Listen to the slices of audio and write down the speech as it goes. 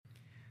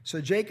So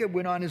Jacob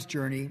went on his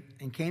journey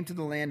and came to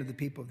the land of the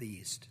people of the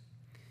east.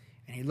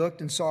 And he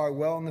looked and saw a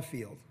well in the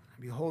field.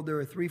 And behold, there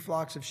were 3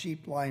 flocks of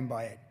sheep lying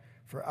by it,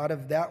 for out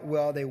of that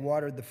well they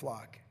watered the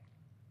flock.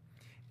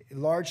 A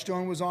large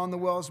stone was on the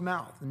well's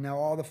mouth, and now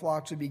all the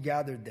flocks would be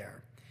gathered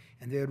there.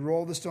 And they would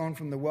roll the stone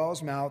from the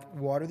well's mouth,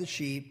 water the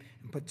sheep,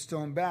 and put the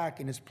stone back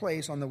in its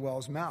place on the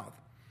well's mouth.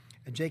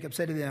 And Jacob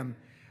said to them,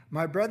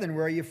 My brethren,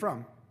 where are you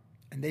from?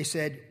 And they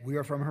said, We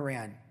are from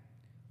Haran.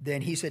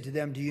 Then he said to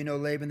them, Do you know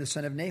Laban the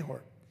son of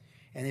Nahor?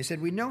 And they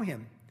said, We know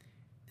him.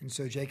 And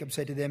so Jacob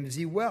said to them, Is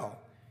he well?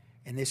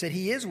 And they said,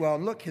 He is well.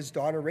 And look, his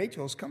daughter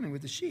Rachel is coming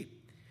with the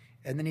sheep.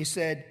 And then he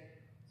said,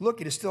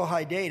 Look, it is still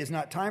high day. It is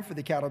not time for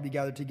the cattle to be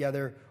gathered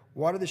together.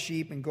 Water the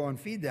sheep and go and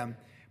feed them.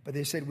 But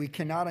they said, We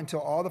cannot until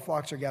all the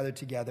flocks are gathered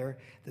together,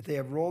 that they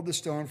have rolled the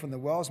stone from the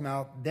well's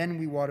mouth. Then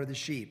we water the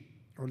sheep,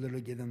 or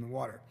literally give them the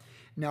water.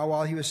 Now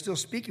while he was still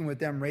speaking with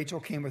them, Rachel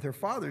came with her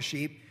father's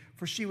sheep,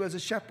 for she was a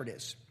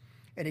shepherdess.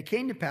 And it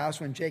came to pass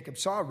when Jacob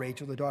saw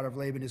Rachel, the daughter of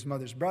Laban, his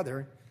mother's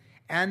brother,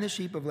 and the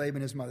sheep of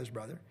Laban, his mother's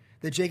brother,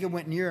 that Jacob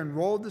went near and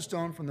rolled the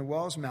stone from the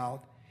well's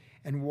mouth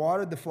and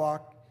watered the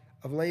flock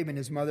of Laban,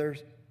 his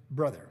mother's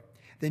brother.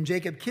 Then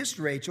Jacob kissed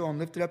Rachel and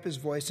lifted up his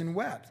voice and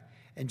wept.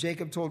 And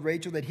Jacob told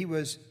Rachel that he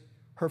was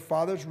her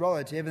father's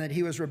relative and that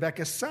he was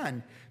Rebekah's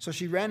son. So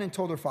she ran and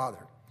told her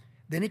father.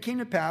 Then it came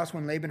to pass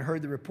when Laban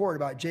heard the report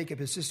about Jacob,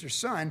 his sister's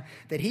son,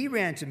 that he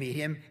ran to meet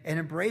him and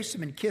embraced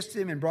him and kissed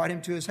him and brought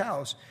him to his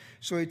house.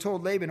 So he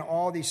told Laban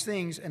all these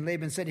things, and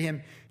Laban said to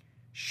him,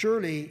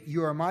 Surely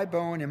you are my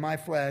bone and my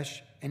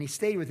flesh. And he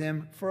stayed with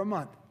him for a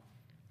month.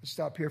 Let's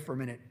stop here for a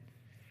minute.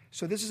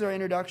 So this is our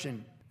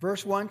introduction.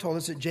 Verse 1 told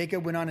us that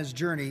Jacob went on his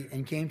journey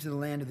and came to the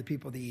land of the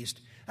people of the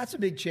east. That's a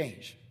big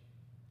change.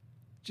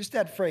 Just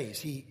that phrase.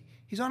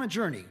 He's on a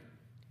journey.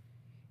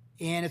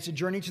 And it's a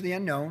journey to the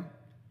unknown.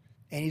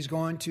 And he's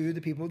going to the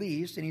people of the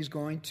east, and he's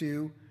going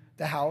to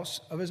the house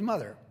of his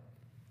mother.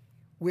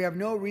 We have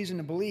no reason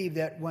to believe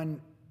that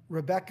when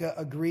Rebekah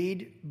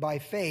agreed by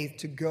faith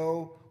to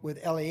go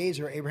with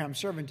Eliezer, Abraham's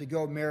servant, to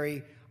go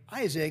marry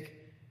Isaac,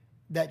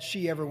 that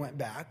she ever went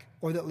back,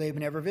 or that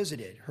Laban ever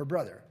visited her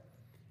brother.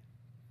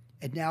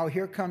 And now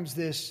here comes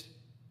this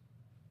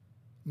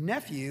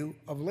nephew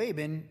of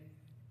Laban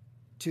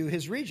to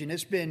his region.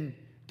 It's been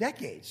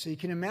decades, so you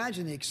can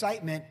imagine the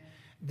excitement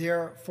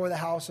there for the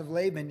house of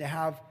Laban to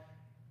have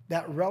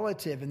that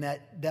relative and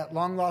that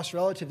long-lost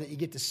relative that you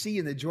get to see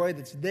and the joy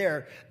that's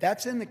there.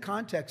 That's in the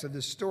context of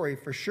this story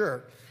for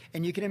sure.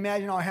 And you can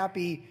imagine how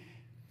happy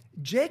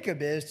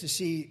Jacob is to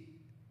see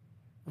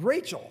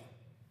Rachel,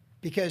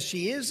 because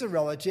she is a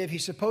relative.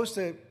 He's supposed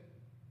to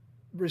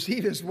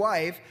receive his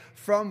wife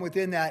from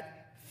within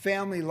that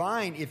family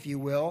line, if you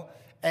will.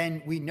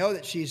 And we know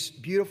that she's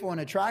beautiful and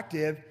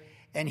attractive.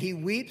 And he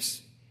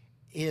weeps.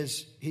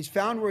 He's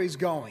found where he's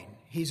going.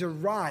 He's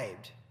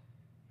arrived.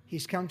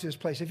 He's come to his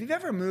place. If you've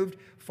ever moved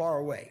far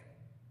away,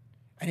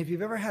 and if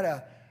you've ever had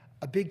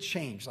a big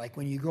change, like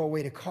when you go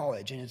away to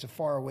college and it's a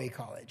far away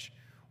college,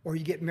 or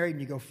you get married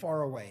and you go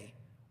far away,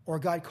 or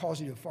God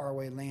calls you to a far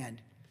away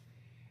land,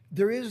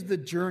 there is the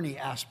journey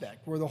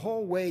aspect where the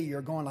whole way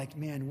you're going like,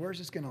 man, where's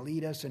this going to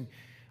lead us? And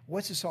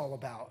what's this all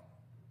about?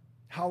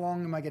 How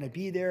long am I going to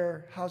be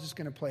there? How's this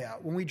going to play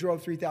out? When we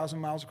drove 3,000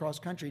 miles across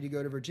country to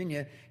go to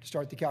Virginia to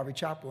start the Calvary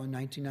Chapel in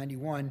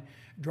 1991,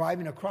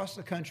 driving across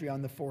the country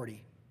on the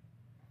 40.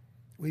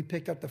 We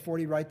picked up the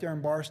 40 right there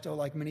in Barstow,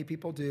 like many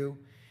people do,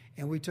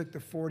 and we took the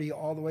 40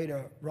 all the way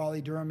to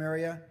Raleigh-Durham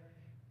area,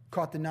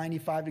 caught the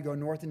 95 to go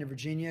north into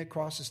Virginia,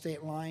 across the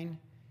state line.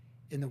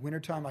 In the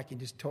wintertime, I can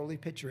just totally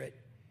picture it.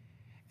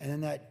 And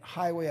then that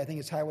highway, I think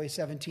it's Highway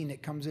 17,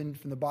 that comes in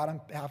from the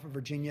bottom half of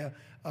Virginia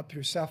up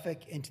through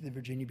Suffolk into the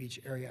Virginia Beach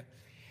area.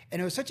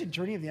 And it was such a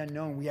journey of the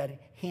unknown. We had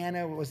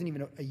Hannah, who wasn't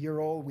even a year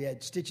old. We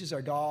had Stitches,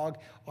 our dog,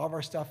 all of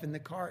our stuff in the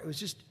car. It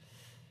was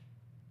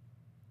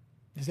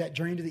that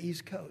journey to the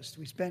East Coast.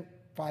 We spent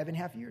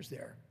 5.5 years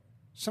there.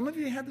 Some of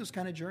you had those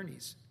kind of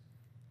journeys.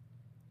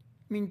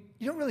 I mean,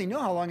 you don't really know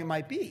how long it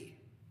might be.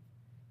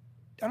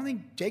 I don't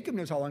think Jacob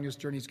knows how long this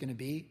journey is going to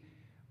be,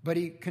 but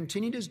he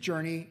continued his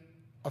journey,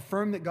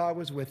 affirmed that God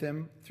was with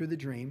him through the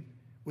dream,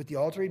 with the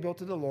altar he built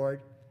to the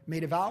Lord,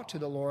 made a vow to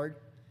the Lord,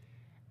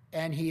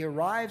 and he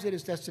arrives at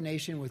his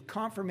destination with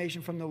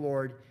confirmation from the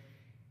Lord.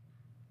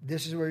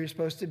 This is where you're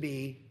supposed to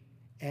be,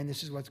 and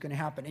this is what's going to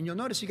happen. And you'll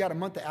notice he got a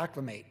month to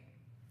acclimate.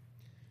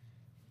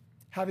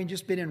 Having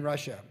just been in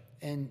Russia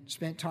and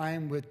spent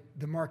time with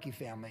the Markey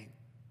family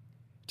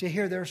to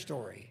hear their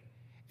story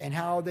and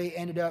how they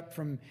ended up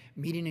from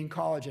meeting in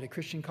college at a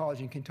Christian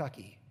college in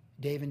Kentucky,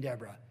 Dave and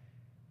Deborah,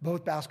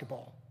 both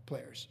basketball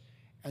players.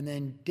 And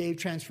then Dave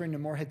transferring to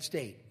Morehead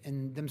State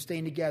and them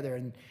staying together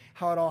and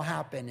how it all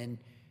happened and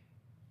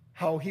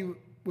how he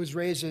was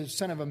raised as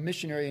son of a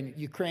missionary in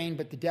Ukraine,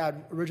 but the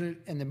dad originally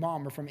and the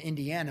mom were from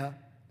Indiana,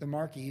 the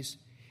Markeys,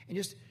 and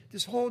just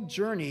this whole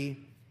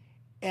journey.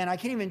 And I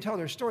can't even tell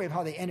their story of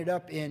how they ended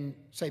up in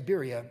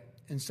Siberia,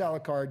 in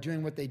Salakar,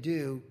 doing what they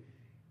do.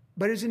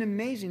 But it's an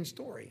amazing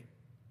story.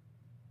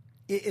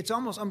 It's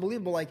almost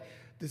unbelievable, like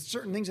the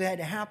certain things that had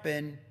to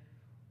happen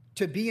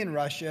to be in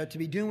Russia, to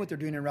be doing what they're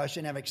doing in Russia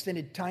and have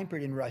extended time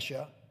period in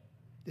Russia,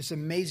 this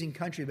amazing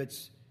country, but you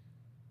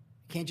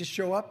can't just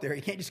show up there.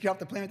 You can't just get off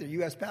the plane with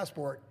your U.S.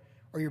 passport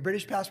or your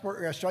British passport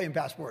or your Australian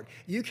passport.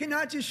 You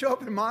cannot just show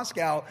up in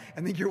Moscow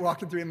and think you're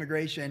walking through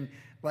immigration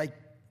like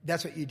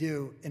that's what you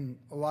do in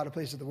a lot of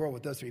places of the world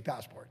with those 3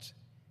 passports.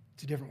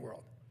 It's a different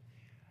world.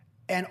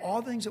 And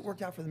all the things that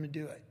worked out for them to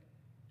do it.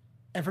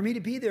 And for me to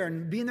be there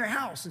and be in their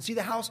house and see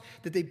the house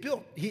that they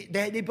built.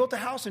 They built a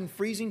house in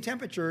freezing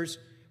temperatures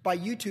by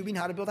YouTubing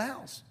how to build a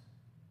house.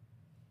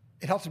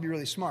 It helps to be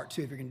really smart,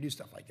 too, if you're going to do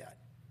stuff like that.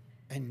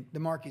 And the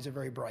Markeys are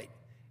very bright.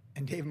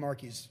 And Dave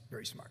Markey's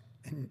very smart.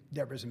 And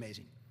Deborah's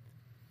amazing.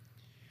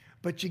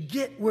 But you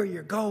get where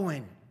you're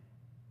going.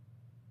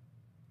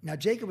 Now,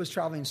 Jacob was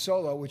traveling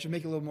solo, which would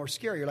make it a little more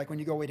scarier, like when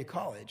you go away to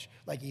college.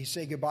 Like you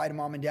say goodbye to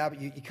mom and dad,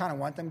 but you kind of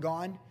want them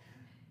gone.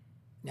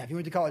 Now, if you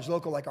went to college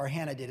local like our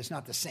Hannah did, it's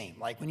not the same.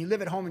 Like when you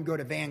live at home and go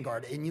to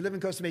Vanguard, and you live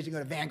in Costa Mesa and go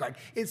to Vanguard,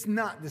 it's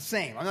not the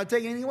same. I'm not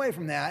taking anything away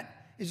from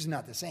that. It's just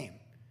not the same.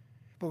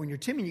 But when you're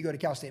Tim and you go to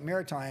Cal State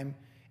Maritime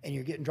and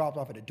you're getting dropped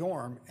off at a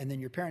dorm, and then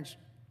your parents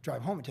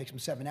drive home, it takes them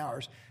 7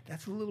 hours,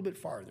 that's a little bit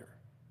farther.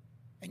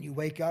 And you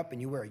wake up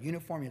and you wear a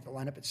uniform, you have to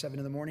line up at 7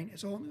 in the morning.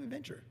 It's a whole new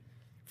adventure.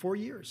 4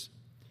 years.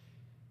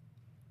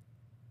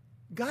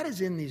 God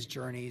is in these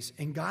journeys,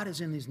 and God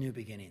is in these new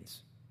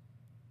beginnings.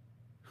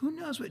 Who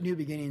knows what new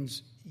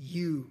beginnings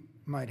you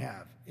might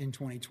have in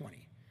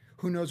 2020?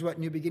 Who knows what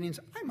new beginnings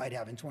I might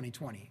have in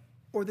 2020,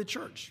 or the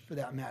church, for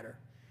that matter?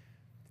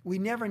 We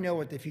never know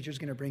what the future is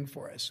going to bring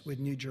for us with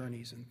new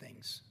journeys and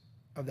things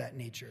of that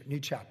nature, new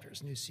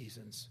chapters, new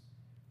seasons.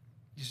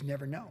 You just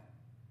never know.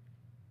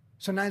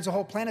 Sometimes the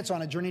whole planet's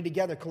on a journey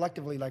together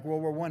collectively, like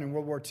World War I and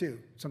World War II,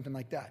 something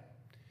like that.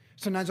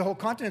 Sometimes the whole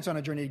continent's on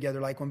a journey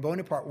together, like when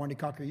Bonaparte wanted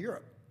to conquer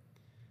Europe.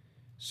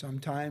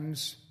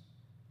 Sometimes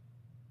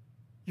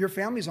your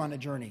family's on a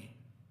journey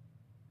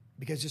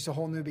because it's a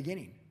whole new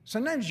beginning.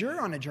 Sometimes you're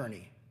on a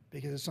journey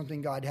because it's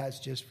something God has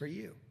just for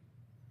you.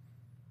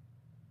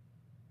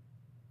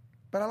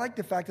 But I like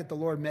the fact that the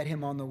Lord met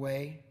him on the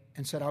way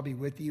and said, I'll be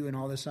with you in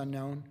all this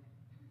unknown.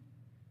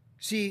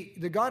 See,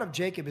 the God of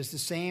Jacob is the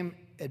same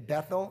at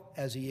Bethel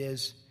as he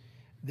is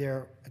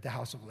there at the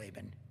house of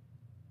Laban.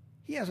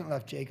 He hasn't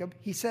left Jacob.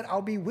 He said,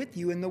 I'll be with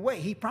you in the way.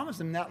 He promised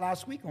him that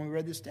last week when we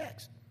read this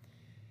text.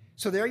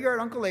 So there you're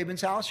at Uncle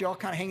Laban's house. You're all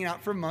kind of hanging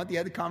out for a month. You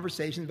had the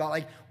conversations about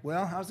like,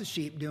 well, how's the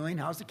sheep doing?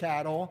 How's the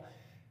cattle?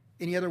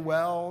 Any other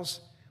wells?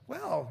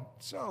 Well,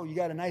 so you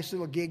got a nice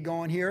little gig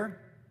going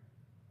here.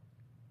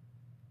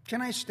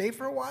 Can I stay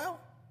for a while?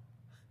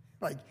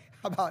 Like,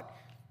 how about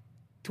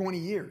 20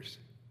 years?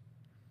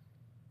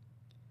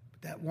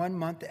 But that 1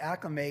 month to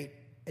acclimate,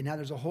 and now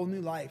there's a whole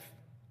new life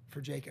for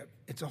Jacob.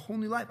 It's a whole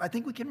new life. I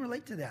think we can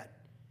relate to that.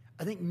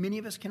 I think many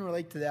of us can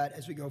relate to that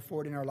as we go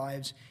forward in our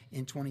lives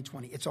in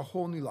 2020. It's a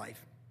whole new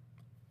life.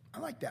 I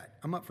like that.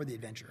 I'm up for the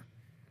adventure.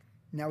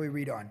 Now we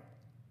read on.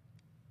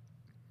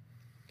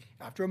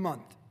 After a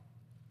month,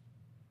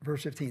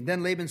 verse 15,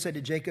 then Laban said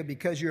to Jacob,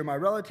 because you are my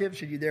relative,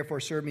 should you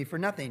therefore serve me for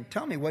nothing?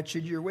 Tell me, what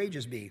should your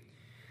wages be?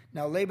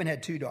 Now Laban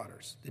had 2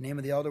 daughters. The name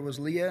of the elder was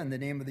Leah, and the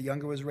name of the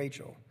younger was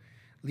Rachel.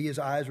 Leah's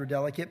eyes were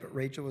delicate, but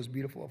Rachel was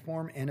beautiful of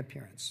form and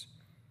appearance.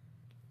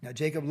 Now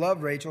Jacob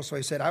loved Rachel, so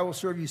he said, I will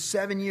serve you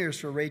 7 years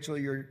for Rachel,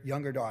 your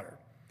younger daughter.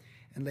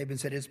 And Laban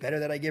said, it's better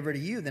that I give her to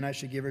you than I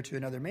should give her to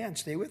another man.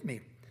 Stay with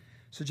me.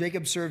 So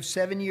Jacob served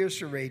 7 years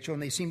for Rachel,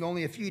 and they seemed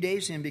only a few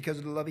days to him because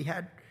of the love he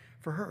had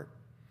for her.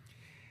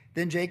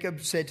 Then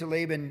Jacob said to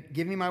Laban,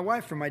 give me my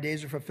wife, for my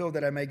days are fulfilled,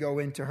 that I may go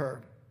into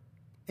her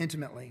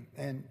intimately,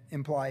 and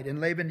implied.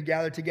 And Laban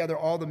gathered together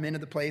all the men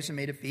of the place and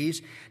made a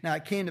feast. Now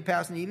it came to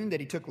pass in the evening that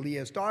he took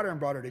Leah's daughter and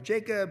brought her to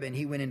Jacob, and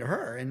he went into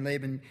her. And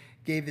Laban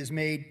gave his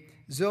maid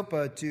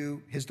Zilpah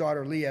to his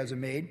daughter Leah as a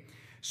maid.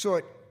 So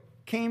it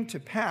came to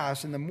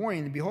pass in the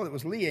morning, and behold, it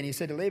was Leah. And he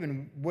said to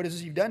Laban, what is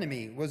this you've done to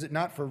me? Was it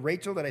not for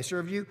Rachel that I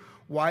served you?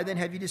 Why then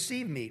have you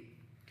deceived me?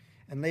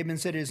 And Laban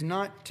said, it is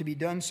not to be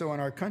done so in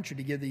our country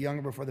to give the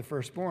younger before the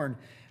firstborn.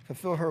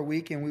 Fulfill her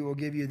week, and we will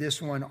give you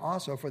this one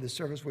also for the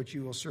service which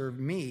you will serve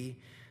me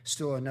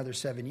still another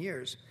 7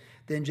 years.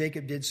 Then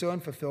Jacob did so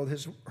and fulfilled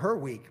her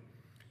week.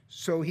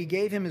 So he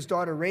gave him his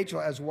daughter Rachel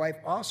as wife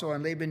also,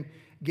 and Laban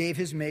gave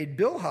his maid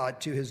Bilhah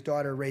to his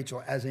daughter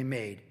Rachel as a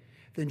maid.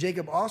 Then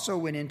Jacob also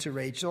went into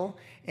Rachel,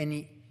 and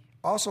he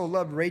also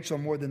loved Rachel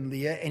more than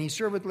Leah, and he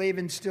served with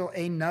Laban still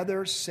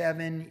another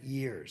 7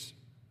 years.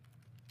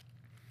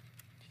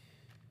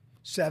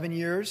 7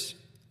 years,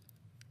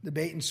 the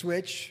bait and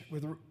switch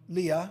with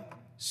Leah,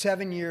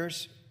 7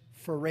 years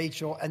for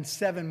Rachel, and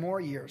 7 more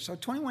years. So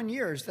 21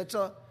 years, it's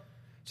a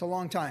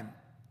long time.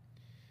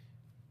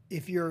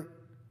 If you're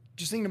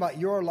just thinking about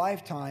your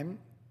lifetime,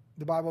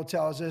 the Bible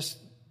tells us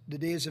the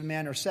days of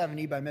man are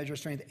 70, by measure of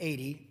strength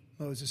 80,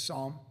 Moses'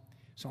 Psalm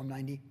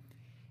 90,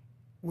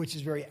 which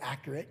is very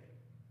accurate.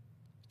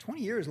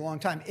 20 years is a long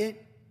time. And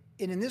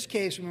in this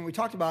case, when we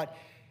talked about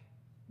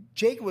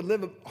Jacob would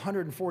live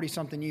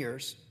 140-something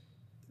years,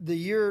 the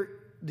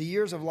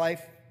years of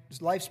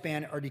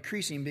lifespan are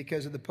decreasing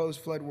because of the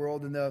post-flood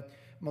world and the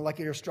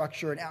molecular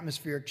structure and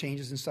atmospheric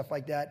changes and stuff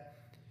like that.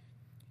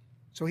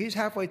 So he's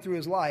halfway through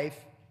his life.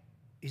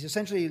 He's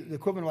essentially the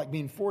equivalent of like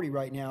being 40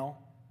 right now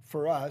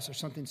for us, or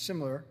something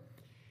similar.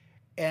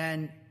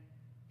 And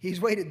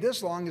he's waited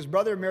this long. His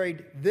brother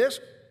married this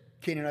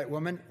Canaanite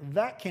woman,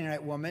 that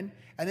Canaanite woman,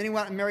 and then he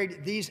went and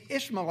married these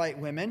Ishmaelite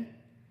women.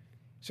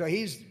 So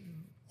he's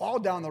all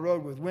down the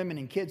road with women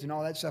and kids and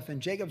all that stuff. And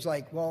Jacob's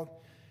like,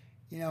 well,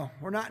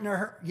 we're not in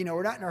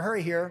a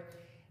hurry here.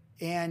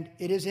 And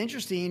it is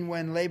interesting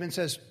when Laban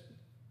says,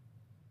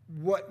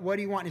 what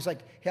do you want? And he's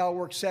like, hey, I'll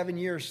work 7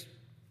 years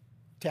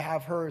to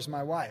have her as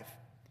my wife,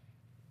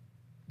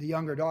 the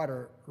younger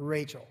daughter,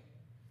 Rachel.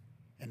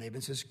 And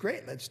Laban says,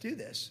 great, let's do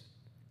this.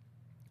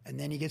 And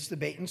then he gets the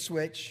bait and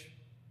switch,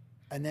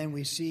 and then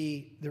we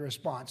see the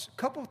response. A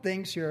couple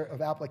things here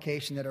of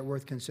application that are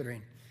worth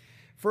considering.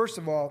 First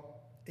of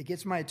all, it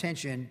gets my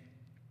attention,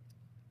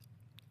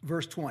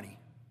 verse 20.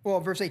 Well,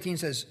 verse 18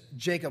 says,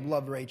 Jacob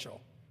loved Rachel.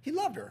 He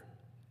loved her.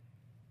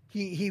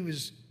 He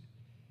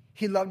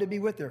loved to be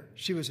with her.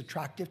 She was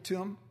attractive to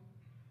him.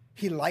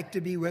 He liked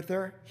to be with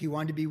her. He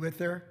wanted to be with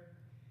her.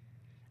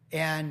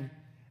 And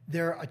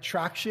their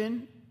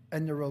attraction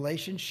and their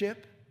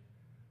relationship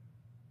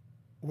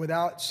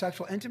without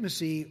sexual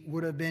intimacy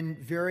would have been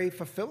very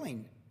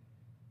fulfilling.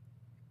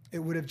 It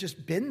would have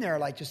just been there,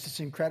 like just this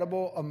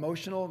incredible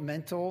emotional,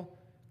 mental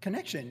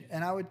connection.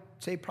 And I would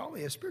say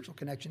probably a spiritual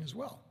connection as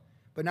well,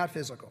 but not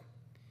physical.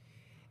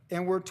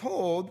 And we're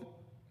told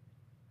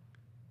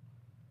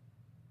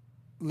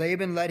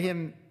Laban let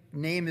him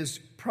name his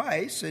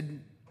price,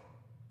 and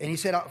he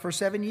said for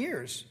 7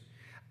 years.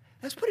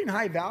 That's putting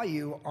high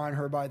value on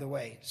her, by the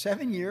way.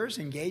 7 years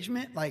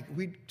engagement, like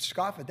we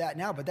scoff at that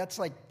now, but that's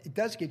like, it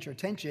does get your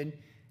attention.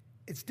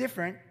 It's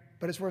different,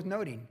 but it's worth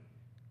noting.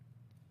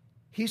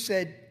 He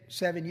said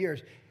 7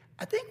 years.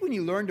 I think when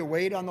you learn to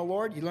wait on the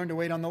Lord, you learn to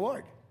wait on the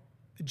Lord.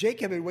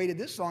 Jacob had waited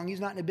this long. He's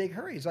not in a big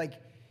hurry. He's like,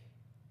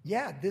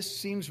 yeah, this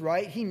seems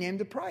right. He named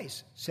the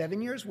price.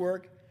 7 years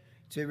work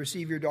to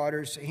receive your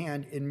daughter's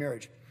hand in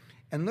marriage.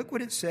 And look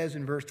what it says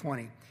in verse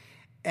 20.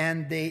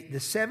 And the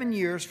 7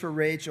 years for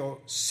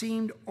Rachel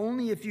seemed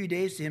only a few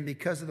days to him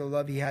because of the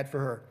love he had for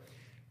her.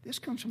 This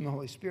comes from the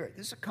Holy Spirit.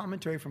 This is a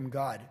commentary from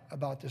God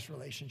about this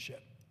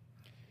relationship.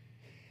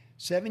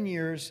 7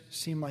 years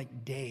seemed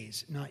like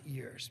days, not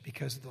years,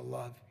 because of the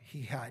love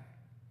he had.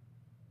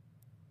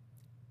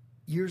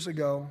 Years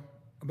ago,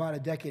 about a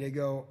decade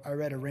ago, I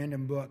read a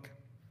random book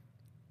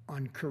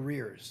on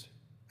careers.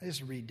 I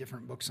just read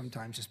different books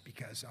sometimes just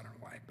because, I don't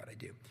know why, but I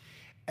do.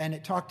 And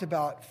it talked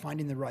about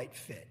finding the right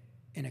fit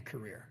in a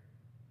career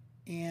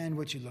and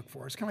what you look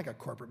for. It's kind of like a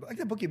corporate book, like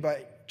the book you buy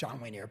at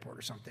John Wayne Airport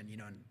or something, in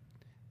the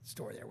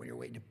store there when you're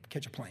waiting to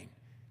catch a plane,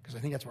 because I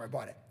think that's where I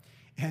bought it.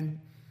 And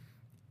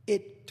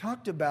it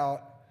talked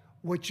about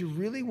what you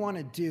really want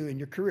to do in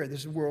your career. This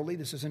is worldly,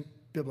 this isn't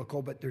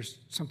biblical, but there's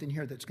something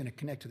here that's going to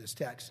connect to this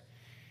text.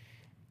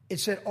 It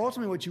said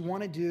ultimately what you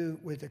want to do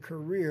with a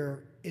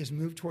career is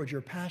move towards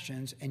your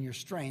passions and your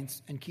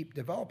strengths and keep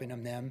developing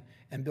them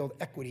and build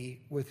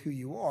equity with who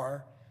you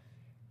are,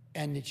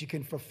 and that you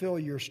can fulfill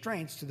your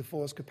strengths to the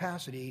fullest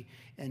capacity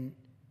in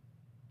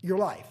your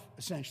life,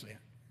 essentially.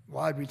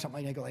 Well, I'd read something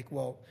like that and go like,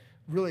 well,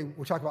 really,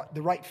 we're talking about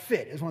the right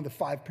fit is one of the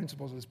 5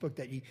 principles of this book,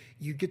 that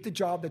you get the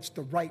job that's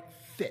the right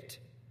fit.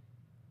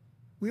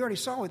 We already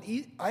saw with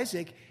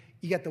Isaac,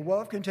 you got the well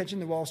of contention,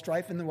 the well of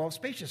strife, and the well of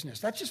spaciousness.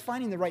 That's just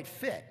finding the right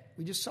fit.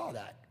 We just saw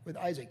that with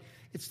Isaac.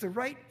 It's the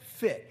right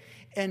fit.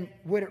 And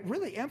what it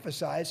really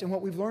emphasized, and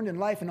what we've learned in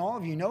life, and all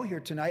of you know here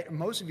tonight, and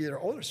most of you that are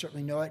older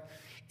certainly know it,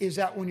 is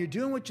that when you're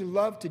doing what you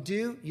love to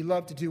do, you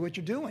love to do what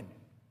you're doing.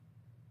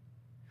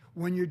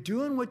 When you're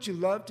doing what you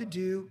love to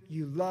do,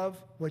 you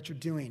love what you're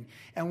doing.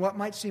 And what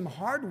might seem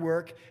hard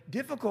work,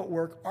 difficult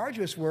work,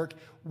 arduous work,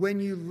 when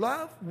you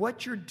love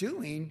what you're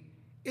doing,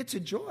 it's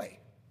a joy.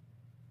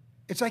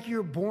 It's like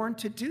you're born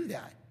to do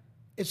that.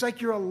 It's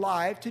like you're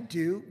alive to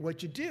do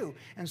what you do.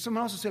 And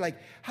someone else will say, like,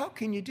 how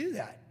can you do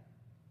that?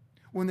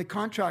 When the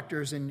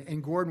contractors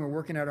in Gordon were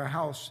working at our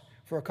house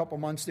for a couple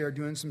months there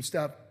doing some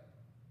stuff,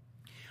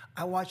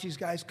 I watch these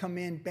guys come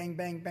in, bang,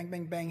 bang, bang,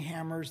 bang, bang,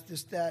 hammers,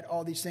 this, that,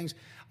 all these things.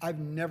 I've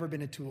never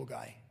been a tool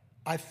guy.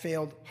 I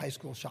failed high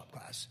school shop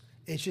class.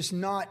 It's just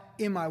not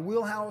in my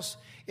wheelhouse.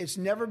 It's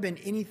never been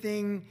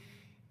anything,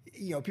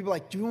 people are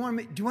like, do you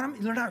want to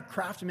learn how to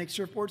craft and make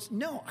surfboards?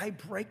 No, I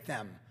break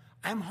them.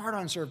 I'm hard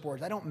on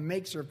surfboards. I don't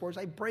make surfboards.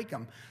 I break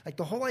them. Like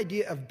the whole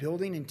idea of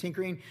building and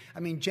tinkering. I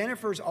mean,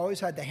 Jennifer's always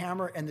had the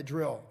hammer and the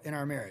drill in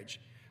our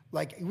marriage.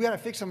 Like, we got to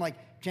fix them. Like,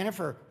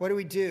 Jennifer, what do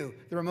we do?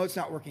 The remote's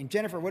not working.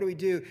 Jennifer, what do we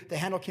do? The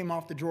handle came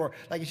off the drawer.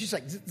 Like, it's just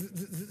like,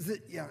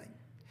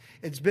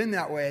 it's been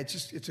that way.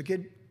 It's a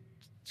good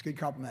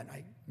compliment.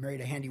 I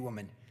married a handy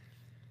woman.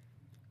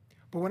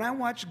 But when I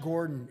watch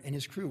Gordon and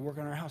his crew work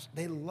on our house,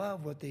 they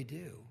love what they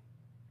do.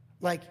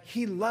 Like,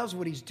 he loves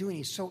what he's doing.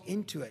 He's so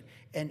into it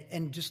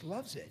and just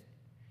loves it.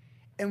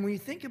 And when you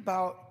think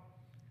about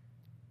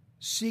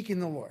seeking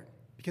the Lord,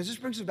 because this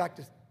brings us back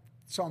to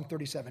Psalm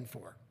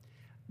 37:4.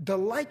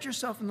 Delight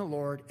yourself in the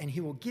Lord, and he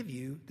will give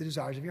you the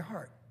desires of your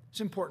heart. It's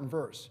an important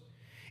verse.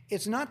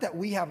 It's not that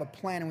we have a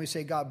plan and we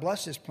say, God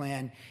bless this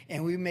plan,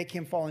 and we make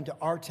him fall into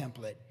our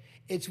template.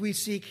 It's we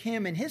seek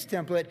him and his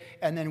template,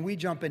 and then we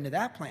jump into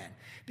that plan.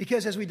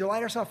 Because as we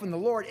delight ourselves in the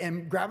Lord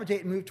and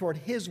gravitate and move toward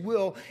his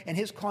will and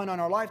his calling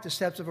on our life, the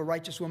steps of a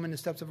righteous woman, the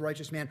steps of a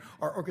righteous man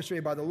are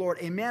orchestrated by the Lord.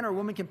 A man or a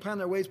woman can plan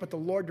their ways, but the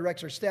Lord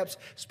directs their steps,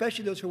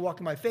 especially those who are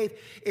walking by faith.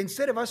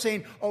 Instead of us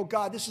saying, oh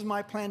God, this is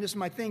my plan, this is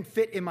my thing,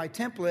 fit in my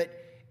template,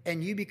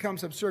 and you become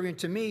subservient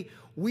to me,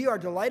 we are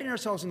delighting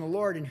ourselves in the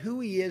Lord and who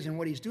he is and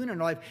what he's doing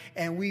in our life,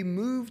 and we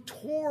move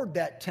toward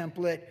that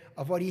template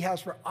of what he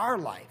has for our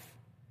life.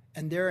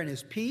 And therein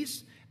is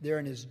peace,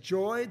 therein is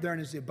joy, therein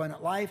is the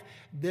abundant life,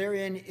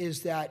 therein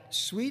is that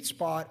sweet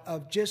spot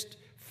of just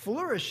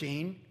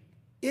flourishing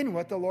in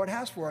what the Lord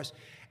has for us.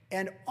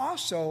 And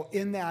also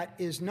in that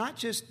is not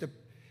just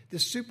the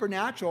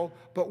supernatural,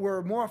 but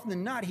where more often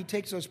than not, he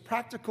takes those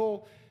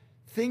practical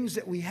things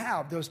that we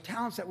have, those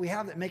talents that we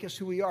have that make us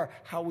who we are,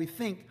 how we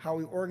think, how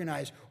we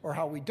organize, or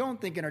how we don't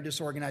think and are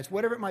disorganized,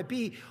 whatever it might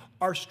be,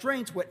 our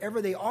strengths,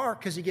 whatever they are,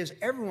 because he gives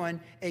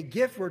everyone a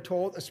gift, we're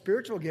told, a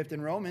spiritual gift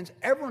in Romans.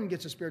 Everyone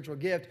gets a spiritual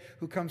gift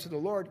who comes to the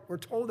Lord. We're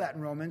told that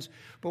in Romans.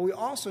 But we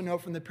also know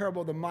from the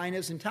parable of the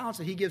minas and talents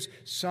that he gives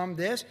some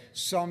this,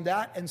 some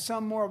that, and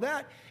some more of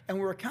that, and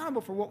we're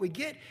accountable for what we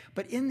get.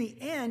 But in the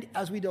end,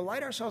 as we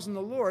delight ourselves in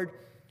the Lord,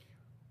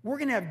 we're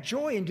going to have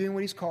joy in doing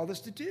what he's called us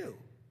to do.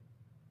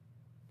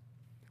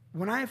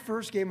 When I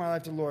first gave my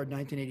life to the Lord in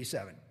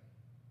 1987,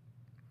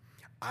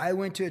 I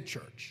went to a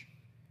church,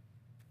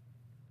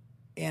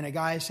 and a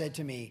guy said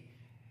to me,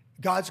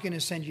 God's going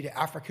to send you to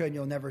Africa and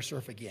you'll never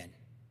surf again.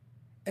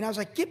 And I was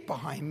like, get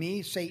behind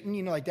me,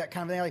 Satan, like that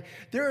kind of thing. Like,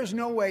 there is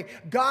no way.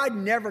 God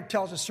never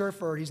tells a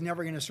surfer he's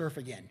never going to surf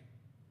again.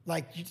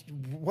 Like,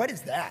 what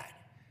is that?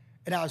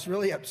 And I was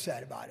really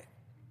upset about it.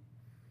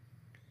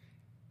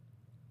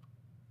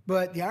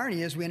 But the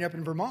irony is we ended up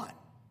in Vermont,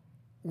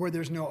 where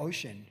there's no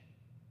ocean.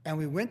 And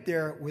we went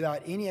there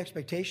without any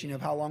expectation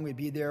of how long we'd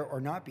be there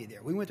or not be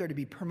there. We went there to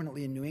be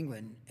permanently in New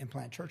England and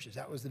plant churches.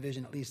 That was the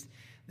vision, at least,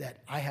 that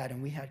I had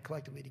and we had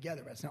collectively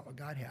together. That's not what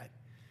God had.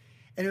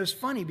 And it was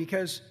funny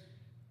because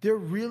there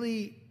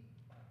really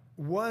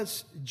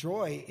was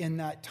joy in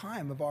that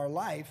time of our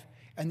life,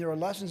 and there were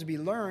lessons to be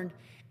learned.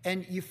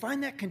 And you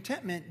find that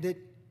contentment that,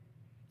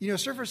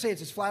 surfers say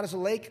it's as flat as a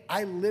lake.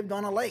 I lived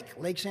on a lake,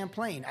 Lake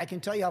Champlain. I can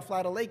tell you how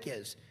flat a lake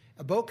is.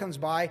 A boat comes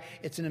by,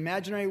 it's an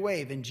imaginary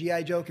wave, and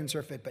G.I. Joe can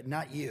surf it, but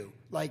not you.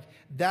 And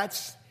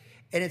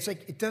it's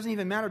like, it doesn't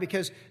even matter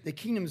because the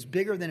kingdom's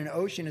bigger than an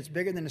ocean, it's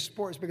bigger than a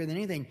sport, it's bigger than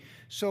anything.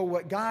 So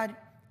what God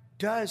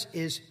does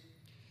is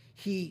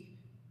he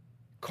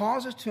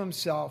calls us to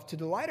himself, to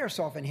delight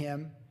ourselves in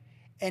him,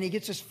 and he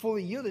gets us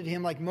fully yielded to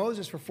him like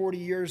Moses for 40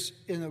 years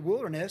in the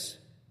wilderness.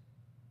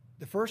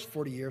 The first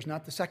 40 years,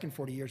 not the second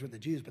 40 years with the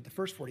Jews, but the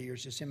first 40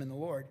 years, just him and the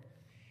Lord.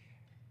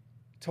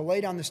 To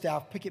lay down the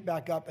staff, pick it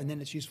back up, and then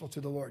it's useful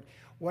to the Lord.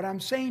 What I'm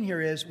saying here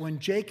is when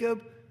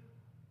Jacob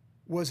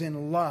was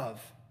in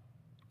love,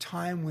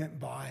 time went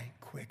by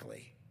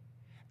quickly.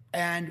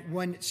 And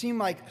when it seemed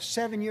like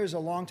 7 years is a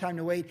long time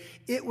to wait,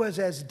 it was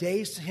as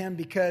days to him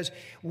because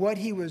what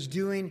he was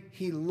doing,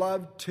 he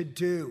loved to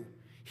do.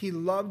 He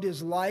loved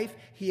his life.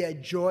 He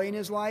had joy in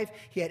his life.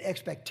 He had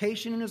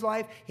expectation in his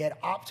life. He had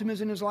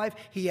optimism in his life.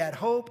 He had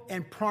hope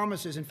and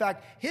promises. In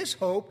fact, his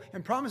hope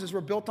and promises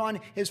were built on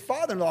his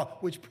father-in-law,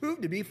 which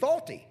proved to be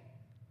faulty.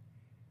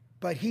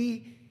 But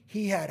he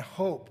had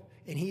hope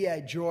and he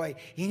had joy.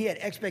 And he had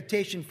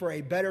expectation for a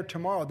better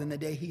tomorrow than the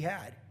day he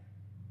had.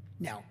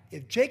 Now,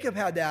 if Jacob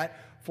had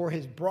that for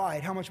his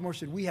bride, how much more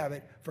should we have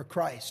it for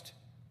Christ,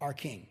 our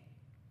King?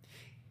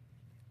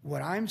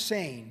 What I'm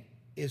saying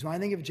is when I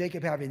think of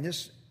Jacob having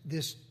this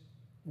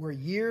where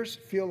years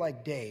feel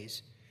like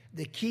days,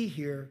 the key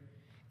here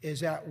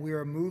is that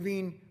we're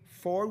moving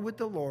forward with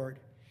the Lord,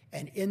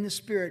 and in the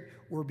Spirit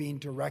we're being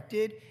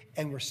directed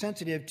and we're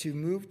sensitive to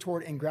move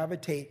toward and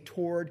gravitate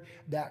toward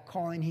that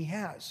calling he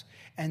has.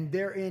 And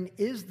therein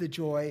is the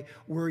joy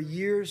where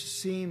years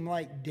seem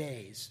like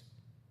days.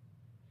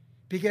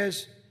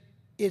 Because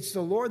it's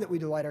the Lord that we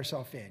delight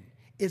ourselves in.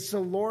 It's the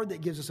Lord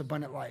that gives us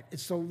abundant life.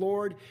 It's the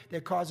Lord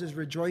that causes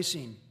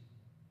rejoicing.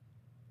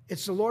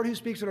 It's the Lord who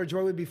speaks that our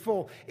joy would be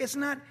full. It's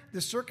not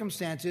the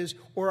circumstances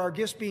or our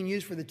gifts being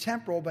used for the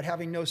temporal but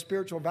having no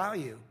spiritual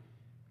value.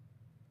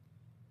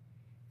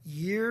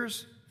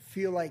 Years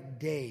feel like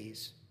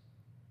days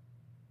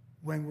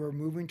when we're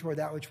moving toward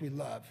that which we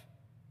love.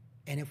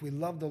 And if we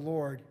love the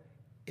Lord,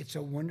 it's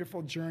a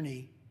wonderful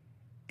journey,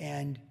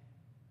 and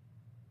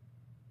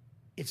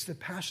it's the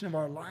passion of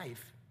our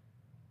life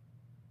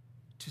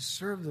to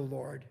serve the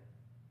Lord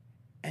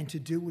and to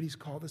do what he's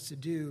called us to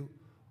do,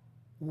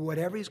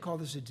 whatever he's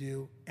called us to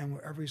do, and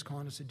wherever he's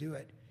calling us to do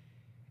it.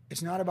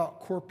 It's not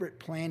about corporate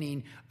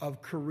planning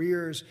of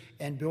careers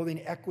and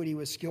building equity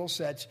with skill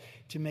sets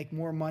to make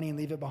more money and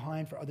leave it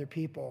behind for other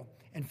people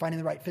and finding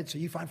the right fit so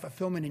you find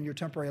fulfillment in your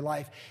temporary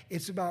life.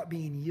 It's about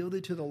being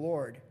yielded to the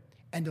Lord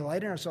and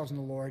delighting ourselves in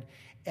the Lord.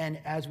 And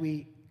as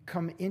we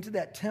come into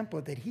that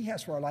template that he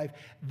has for our life,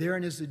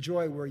 therein is the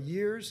joy where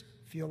years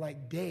feel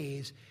like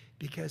days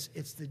because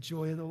it's the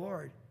joy of the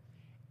Lord.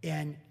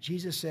 And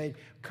Jesus said,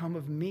 "Come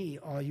of me,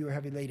 all you are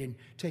heavy laden.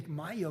 Take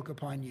my yoke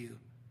upon you,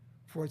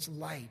 for it's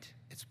light,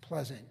 it's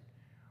pleasant.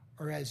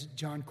 Or as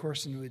John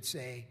Corson would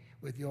say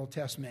with the Old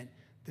Testament,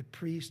 the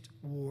priest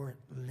wore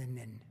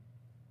linen,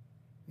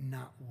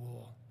 not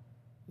wool.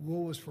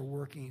 Wool was for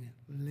working.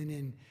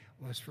 Linen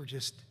was for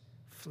just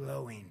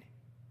flowing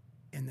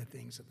in the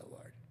things of the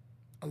Lord.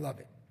 I love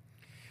it.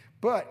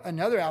 But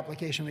another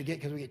application we get,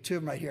 because we get two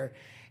of them right here,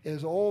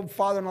 is old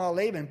father-in-law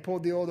Laban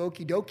pulled the old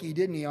okie dokie,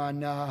 didn't he,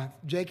 on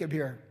Jacob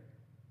here.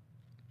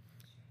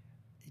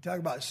 You talk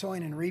about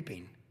sowing and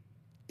reaping.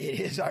 It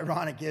is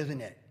ironic,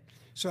 isn't it?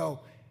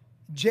 So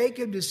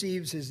Jacob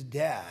deceives his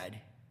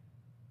dad,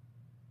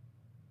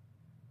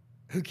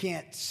 who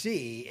can't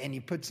see, and he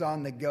puts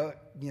on the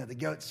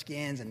goat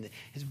skins, and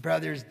his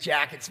brother's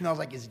jacket smells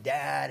like his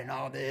dad and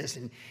all this,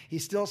 and he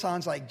still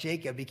sounds like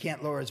Jacob. He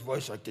can't lower his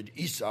voice like the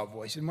Esau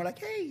voice. And we're like,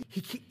 hey,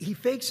 he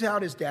fakes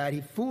out his dad,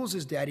 he fools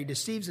his dad, he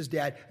deceives his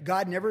dad.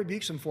 God never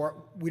rebukes him for it.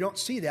 We don't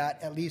see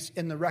that, at least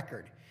in the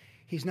record.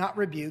 He's not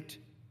rebuked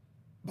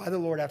by the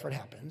Lord after it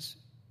happens.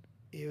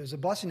 It was a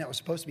blessing that was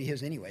supposed to be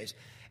his anyways.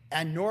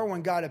 And nor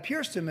when God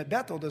appears to him at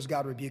Bethel does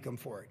God rebuke him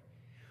for it.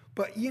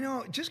 But,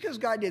 just because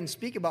God didn't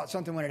speak about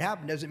something when it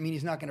happened doesn't mean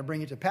he's not going to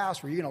bring it to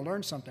pass where you're going to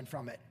learn something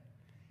from it.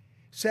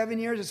 7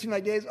 years, it seemed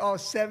like days. Oh,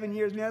 7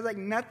 years, man. I was like,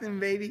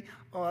 nothing, baby.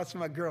 Oh, that's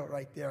my girl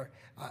right there.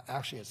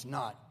 Actually, it's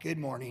not. Good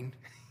morning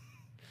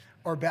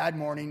or bad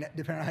morning,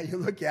 depending on how you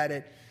look at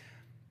it.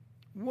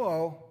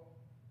 Whoa.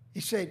 He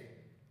said,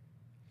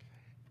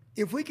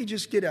 if we could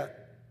just get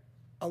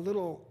a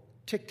little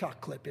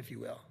TikTok clip, if you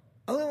will,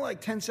 a little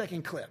like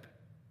 10-second clip,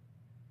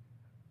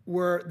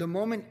 where the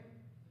moment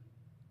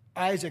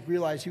Isaac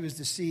realized he was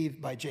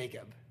deceived by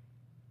Jacob.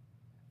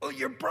 Oh,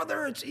 your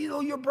brother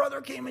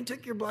came and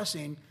took your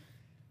blessing.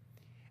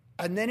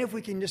 And then if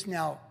we can just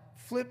now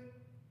flip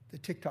the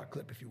TikTok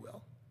clip, if you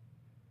will.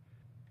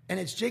 And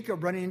it's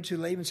Jacob running into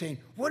Laban saying,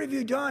 what have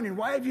you done and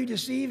why have you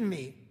deceived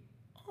me?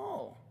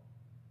 Oh,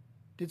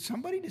 did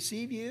somebody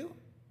deceive you?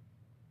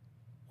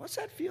 What's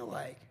that feel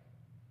like?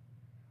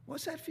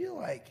 What's that feel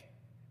like?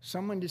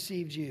 Someone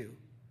deceived you.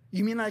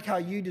 You mean like how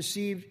you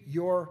deceived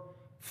your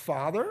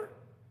father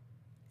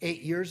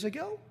 8 years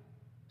ago?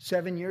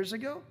 7 years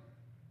ago?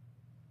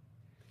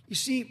 You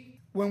see,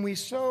 when we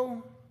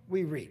sow,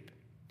 we reap.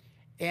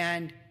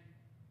 And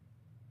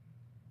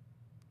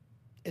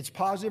it's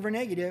positive or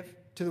negative.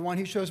 To the one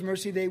who shows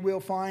mercy, they will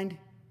find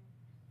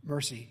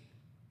mercy.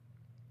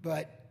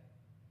 But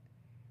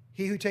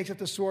he who takes up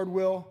the sword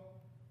will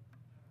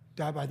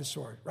die by the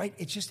sword, right?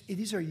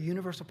 These are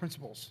universal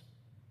principles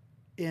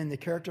in the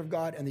character of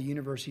God and the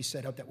universe he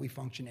set up that we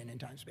function in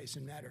time, space,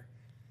 and matter.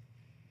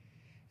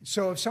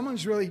 So if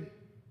someone's really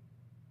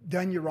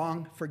done you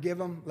wrong, forgive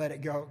them, let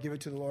it go, give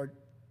it to the Lord.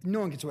 No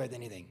one gets away with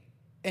anything.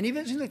 And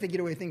even if it seems like they get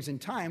away with things in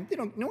time,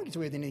 no one gets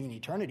away with anything in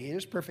eternity.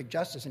 There's perfect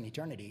justice in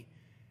eternity.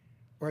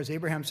 Or as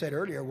Abraham said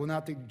earlier, will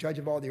not the judge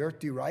of all the earth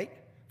do right?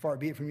 Far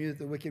be it from you that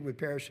the wicked would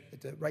perish,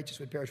 that the righteous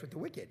would perish with the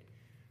wicked.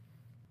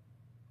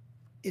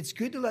 It's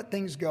good to let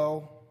things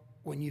go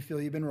when you feel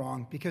you've been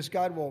wrong, because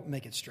God will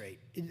make it straight.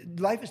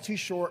 Life is too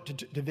short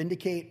to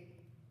vindicate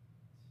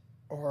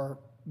or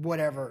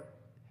whatever.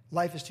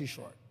 Life is too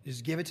short.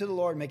 Just give it to the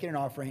Lord, make it an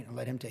offering, and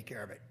let him take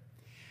care of it.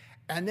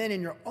 And then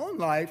in your own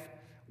life,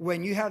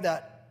 when you have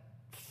that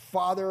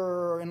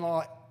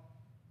father-in-law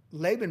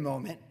Laban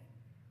moment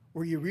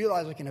where you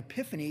realize like an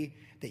epiphany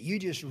that you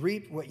just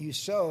reaped what you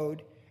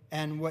sowed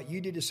and what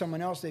you did to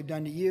someone else they've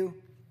done to you,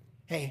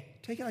 hey,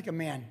 take it like a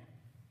man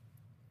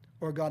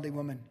or a godly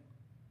woman.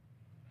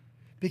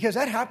 Because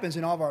that happens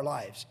in all of our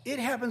lives. It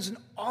happens in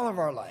all of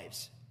our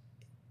lives.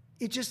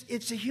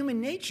 It's a human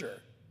nature.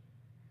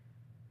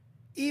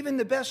 Even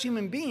the best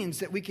human beings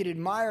that we could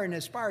admire and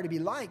aspire to be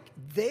like,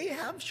 they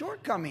have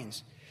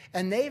shortcomings.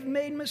 And they've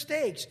made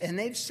mistakes. And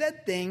they've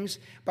said things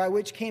by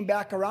which came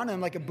back around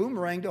them like a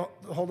boomerang to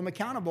hold them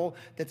accountable,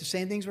 that the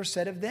same things were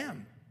said of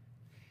them.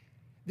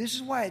 This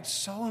is why it's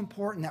so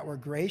important that we're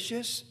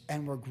gracious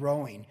and we're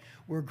growing.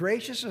 We're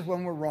gracious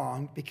when we're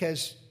wrong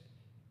because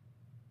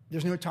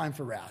there's no time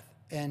for wrath.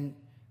 And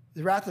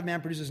the wrath of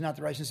man produces not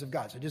the righteousness of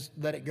God. So just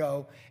let it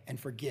go and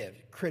forgive.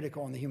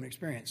 Critical in the human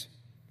experience.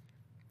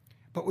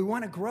 But we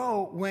want to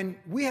grow when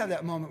we have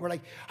that moment. We're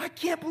like, I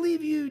can't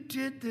believe you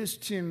did this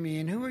to me.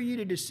 And who are you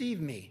to deceive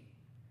me?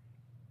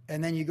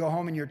 And then you go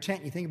home in your tent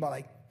and you think about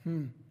like,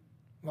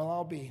 well,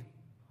 I'll be.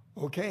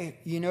 Okay,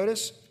 you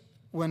notice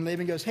when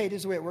Laban goes, hey, this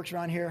is the way it works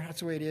around here. That's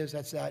the way it is.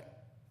 That's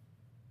that.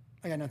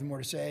 I got nothing more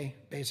to say,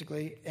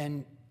 basically.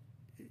 And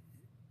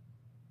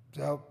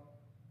so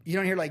you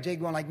don't hear like Jake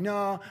going like,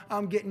 no,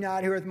 I'm getting out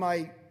of here with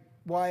my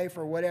wife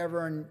or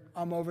whatever, and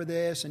I'm over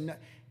this. And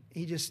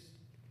he just,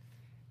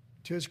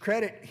 to his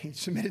credit, he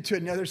submitted to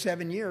another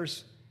 7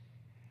 years.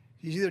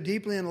 He's either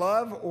deeply in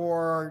love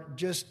or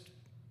just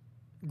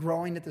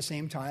growing at the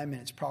same time,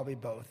 and it's probably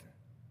both.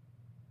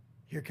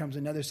 Here comes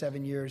another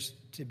 7 years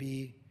to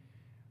be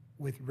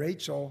with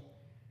Rachel,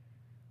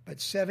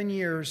 but 7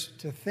 years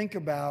to think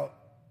about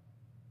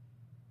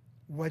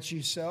what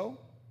you sow,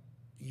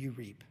 you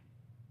reap.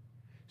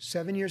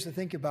 7 years to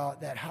think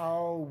about that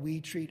how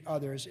we treat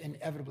others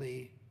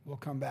inevitably will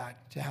come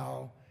back to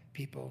how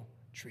people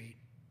treat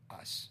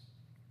us.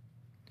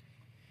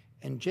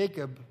 And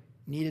Jacob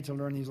needed to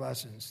learn these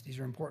lessons. These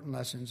are important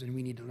lessons, and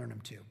we need to learn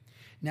them too.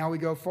 Now we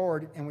go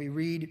forward and we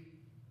read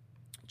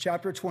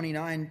chapter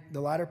 29,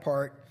 the latter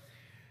part,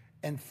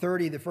 and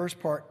 30, the first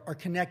part, are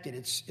connected.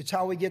 It's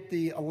how we get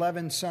the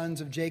 11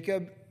 sons of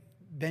Jacob.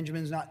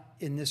 Benjamin's not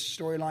in this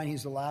storyline.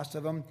 He's the last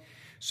of them.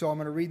 So I'm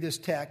going to read this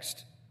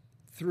text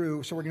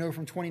through. So we're going to go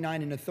from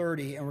 29 into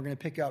 30, and we're going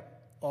to pick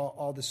up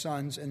all the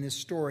sons in this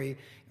story,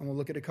 and we'll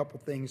look at a couple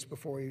things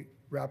before we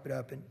wrap it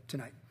up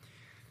tonight.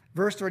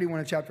 Verse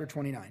 31 of chapter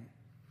 29.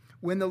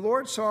 When the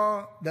Lord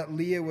saw that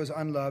Leah was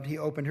unloved, he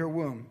opened her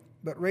womb.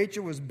 But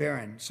Rachel was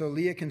barren. So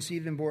Leah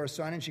conceived and bore a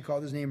son, and she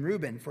called his name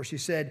Reuben, for she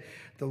said,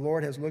 the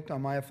Lord has looked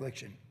on my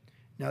affliction.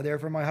 Now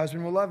therefore my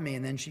husband will love me.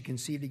 And then she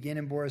conceived again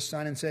and bore a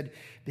son, and said,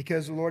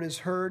 because the Lord has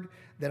heard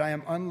that I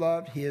am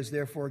unloved, he has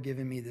therefore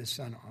given me this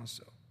son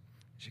also.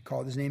 She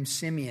called his name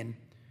Simeon.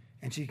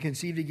 And she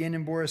conceived again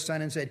and bore a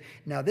son, and said,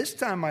 now this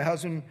time my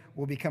husband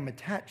will become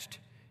attached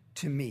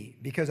to me,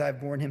 because I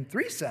have borne him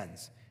 3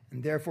 sons.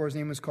 And therefore his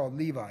name was called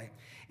Levi.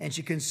 And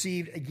she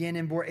conceived again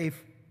and bore a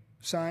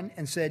son,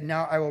 and said,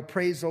 now I will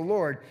praise the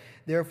Lord.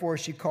 Therefore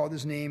she called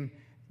his name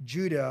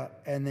Judah,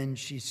 and then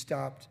she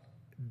stopped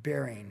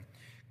bearing.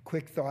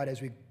 Quick thought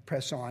as we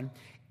press on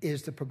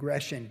is the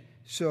progression.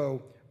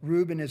 So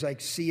Reuben is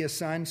like, see a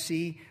son,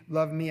 see,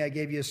 love me, I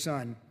gave you a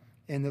son.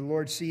 And the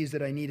Lord sees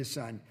that I need a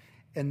son.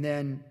 And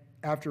then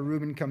after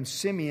Reuben comes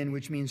Simeon,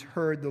 which means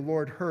heard. The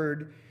Lord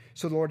heard.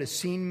 So the Lord has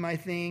seen my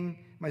thing,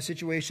 my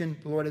situation.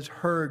 The Lord has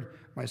heard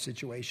my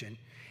situation.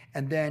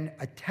 And then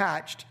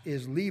attached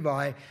is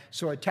Levi.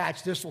 So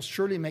attached, this will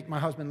surely make my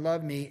husband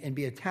love me and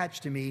be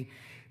attached to me.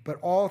 But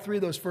all 3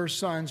 of those first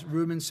sons,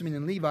 Reuben, Simeon,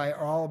 and Levi,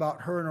 are all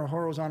about her and her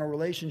horizontal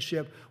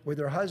relationship with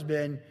her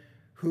husband,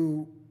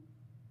 who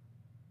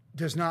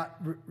does not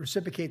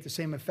reciprocate the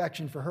same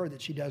affection for her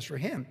that she does for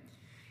him.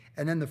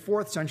 And then the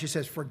 4th son, she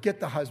says, forget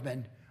the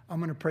husband. I'm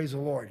going to praise the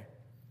Lord.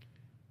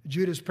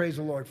 Judah's praise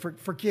the Lord.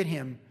 Forget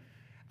him.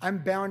 I'm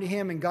bound to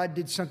him, and God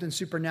did something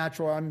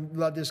supernatural. I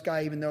love this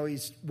guy, even though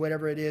he's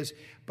whatever it is.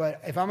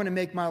 But if I'm going to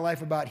make my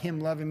life about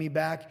him loving me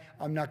back,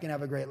 I'm not going to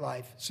have a great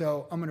life.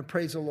 So I'm going to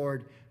praise the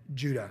Lord,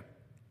 Judah.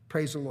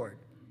 Praise the Lord.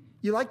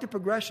 You like the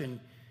progression.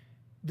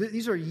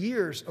 These are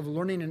years of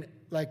learning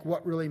like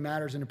what really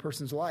matters in a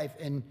person's life.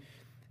 And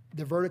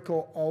the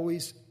vertical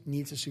always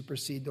needs to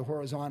supersede the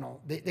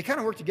horizontal. They kind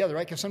of work together,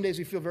 right? Because some days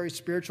we feel very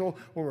spiritual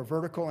or we're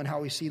vertical in how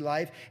we see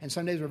life. And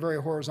some days we're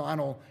very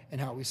horizontal in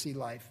how we see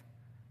life.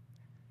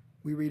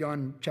 We read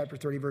on chapter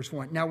 30, verse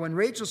 1. Now, when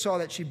Rachel saw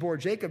that she bore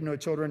Jacob no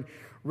children,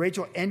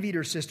 Rachel envied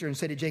her sister and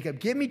said to Jacob,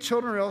 give me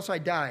children or else I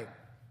die.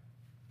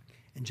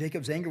 And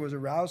Jacob's anger was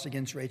aroused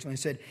against Rachel, and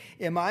he said,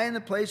 am I in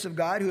the place of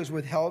God who has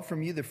withheld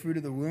from you the fruit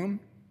of the womb?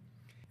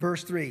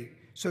 Verse 3.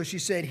 So she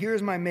said, here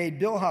is my maid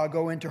Bilhah,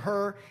 go into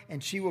her,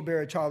 and she will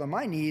bear a child on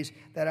my knees,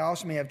 that I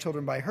also may have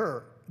children by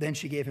her. Then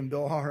she gave him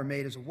Bilhah, her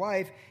maid, as a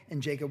wife,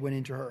 and Jacob went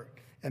into her.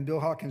 And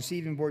Bilhah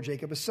conceived and bore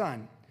Jacob a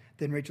son.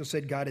 Then Rachel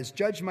said, God has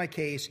judged my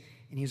case,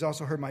 and he's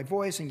also heard my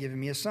voice and given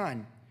me a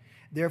son.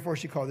 Therefore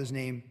she called his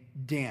name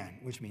Dan,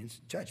 which means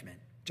judgment,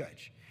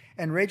 judge.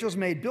 And Rachel's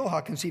maid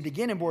Bilhah conceived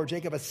again and bore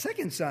Jacob a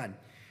second son.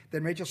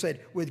 Then Rachel said,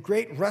 with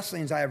great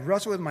wrestlings I have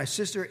wrestled with my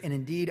sister, and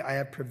indeed I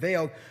have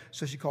prevailed.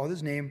 So she called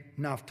his name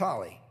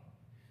Naphtali.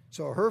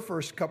 So her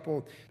first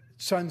couple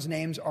sons'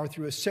 names are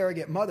through a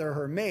surrogate mother,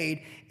 her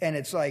maid, and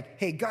it's like,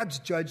 hey, God's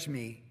judged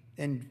me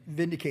and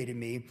vindicated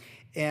me,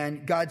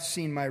 and God's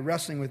seen my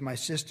wrestling with my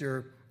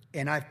sister,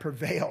 and I've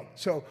prevailed.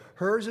 So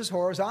hers is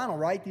horizontal,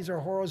 right? These are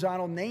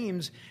horizontal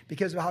names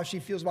because of how she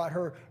feels about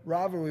her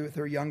rivalry with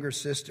her younger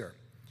sister.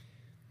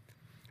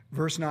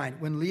 Verse 9,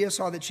 when Leah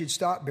saw that she'd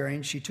stopped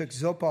bearing, she took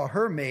Zilpah,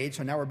 her maid,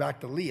 so now we're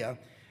back to Leah,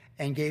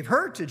 and gave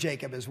her to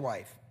Jacob, his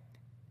wife.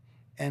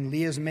 And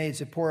Leah's maid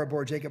Zipporah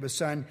bore Jacob a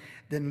son.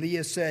 Then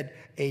Leah said,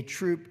 a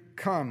troop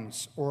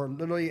comes, or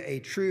literally a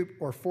troop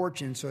or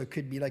fortune, so it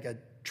could be like a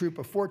troop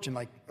of fortune,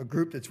 like a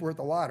group that's worth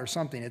a lot or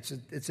something.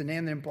 It's a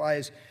name that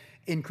implies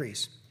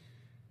increase.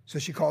 So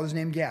she called his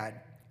name Gad.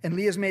 And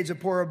Leah's maid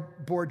Zipporah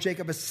bore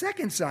Jacob a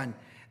second son.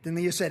 Then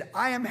Leah said,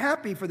 I am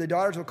happy, for the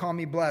daughters will call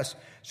me blessed.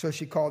 So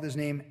she called his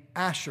name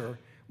Asher,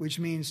 which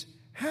means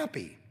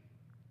happy.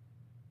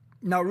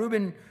 Now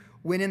Reuben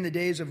went in the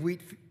days of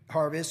wheat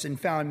harvest and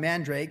found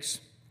mandrakes,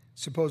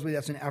 supposedly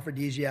that's an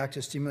aphrodisiac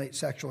to stimulate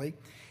sexually,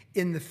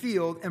 in the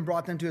field, and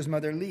brought them to his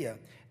mother Leah.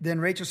 Then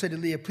Rachel said to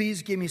Leah,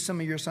 please give me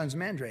some of your son's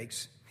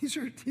mandrakes. These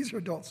are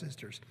adult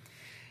sisters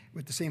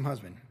with the same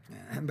husband.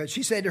 But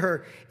she said to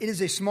her, it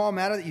is a small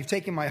matter that you've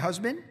taken my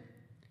husband,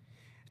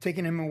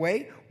 taken him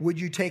away. Would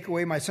you take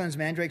away my son's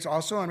mandrakes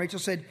also? And Rachel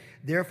said,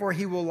 therefore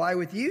he will lie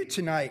with you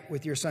tonight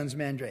with your son's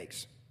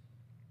mandrakes.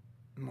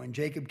 And when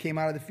Jacob came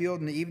out of the field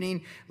in the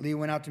evening, Leah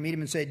went out to meet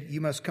him and said,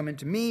 you must come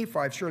into me,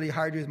 for I've surely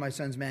hired you with my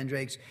son's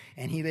mandrakes.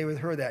 And he lay with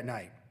her that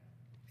night.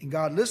 And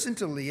God listened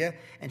to Leah,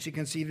 and she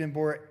conceived and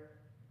bore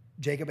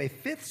Jacob a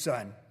fifth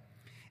son.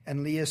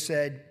 And Leah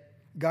said,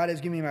 God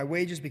has given me my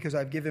wages because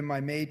I've given my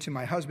maid to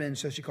my husband.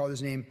 So she called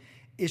his name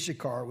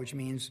Issachar, which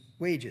means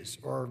wages,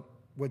 or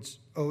what's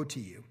owed to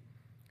you.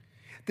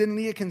 Then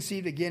Leah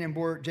conceived again and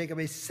bore Jacob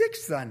a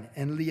sixth son.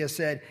 And Leah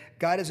said,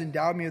 God has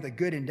endowed me with a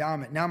good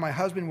endowment. Now my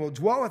husband will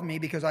dwell with me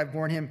because I've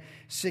borne him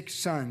 6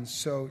 sons.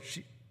 So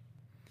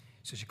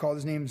she called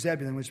his name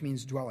Zebulun, which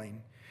means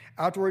dwelling.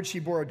 Afterwards, she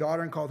bore a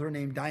daughter and called her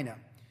name Dinah.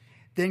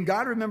 Then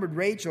God remembered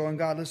Rachel, and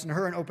God listened to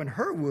her and opened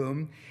her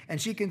womb.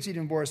 And she conceived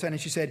and bore a son.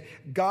 And she said,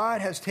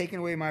 God has taken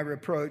away my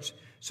reproach.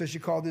 So she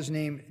called his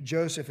name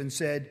Joseph and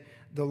said,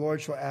 the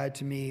Lord shall add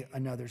to me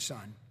another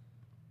son.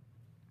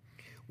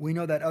 We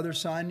know that other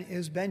son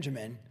is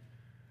Benjamin,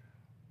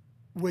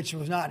 which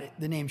was not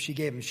the name she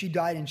gave him. She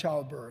died in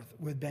childbirth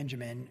with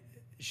Benjamin.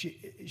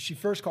 She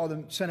first called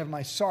him son of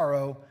my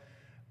sorrow,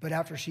 but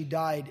after she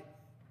died,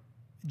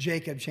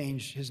 Jacob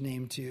changed his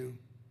name to,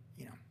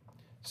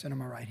 son of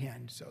my right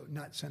hand, so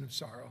not son of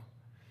sorrow.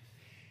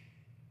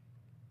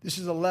 This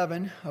is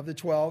 11 of the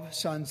 12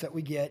 sons that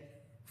we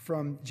get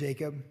from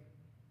Jacob.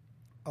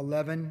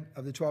 11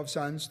 of the 12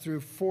 sons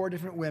through 4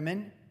 different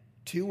women,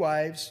 2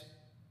 wives,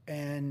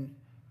 and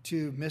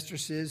 2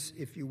 mistresses,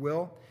 if you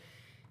will,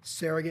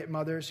 surrogate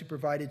mothers who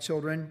provided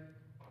children.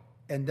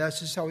 And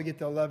this is how we get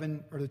the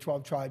 11 or the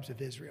 12 tribes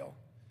of Israel.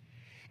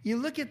 You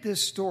look at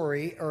this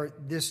story or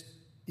these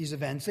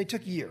events, they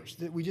took years.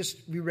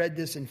 We read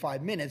this in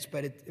 5 minutes,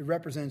 but it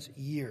represents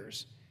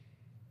years.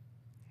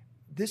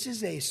 This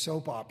is a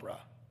soap opera,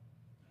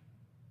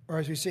 or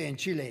as we say in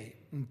Chile,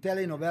 un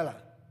telenovela.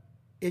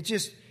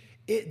 This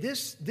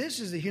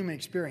is the human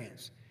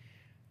experience.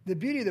 The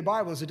beauty of the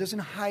Bible is it doesn't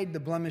hide the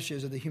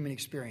blemishes of the human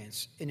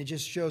experience, and it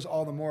just shows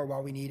all the more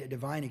why we need a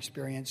divine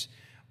experience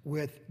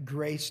with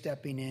grace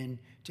stepping in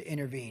to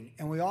intervene.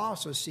 And we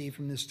also see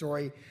from this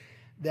story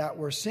that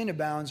where sin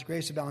abounds,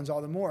 grace abounds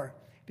all the more,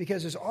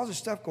 because there's all this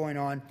stuff going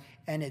on,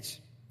 and it's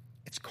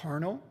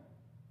carnal,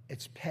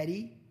 it's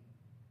petty,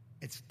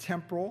 it's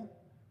temporal,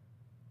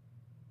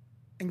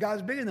 and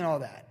God's bigger than all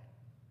that.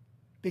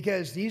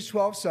 Because these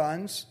 12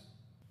 sons,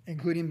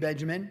 including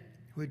Benjamin,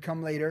 who would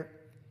come later,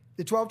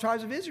 the 12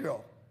 tribes of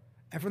Israel.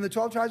 And from the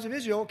 12 tribes of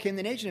Israel came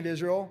the nation of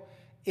Israel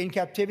in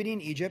captivity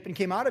in Egypt, and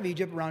came out of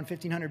Egypt around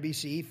 1500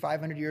 BC,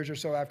 500 years or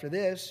so after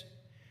this,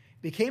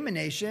 became a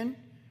nation.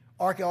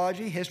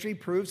 Archaeology, history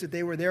proves that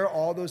they were there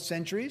all those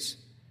centuries.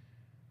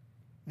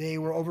 They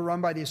were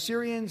overrun by the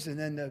Assyrians, and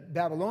then the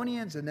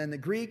Babylonians, and then the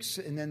Greeks,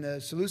 and then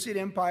the Seleucid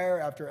Empire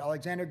after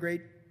Alexander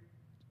Great's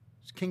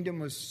kingdom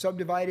was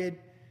subdivided.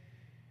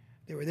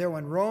 They were there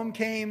when Rome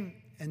came,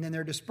 and then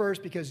they're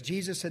dispersed because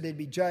Jesus said they'd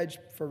be judged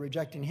for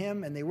rejecting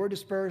him, and they were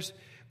dispersed.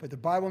 But the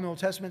Bible in the Old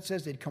Testament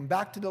says they'd come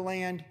back to the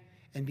land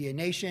and be a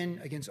nation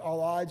against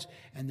all odds,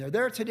 and they're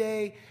there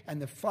today,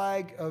 and the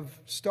flag of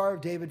Star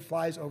of David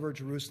flies over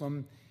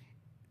Jerusalem,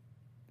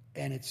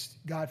 and it's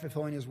God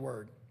fulfilling his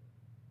word.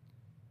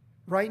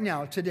 Right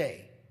now,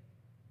 today,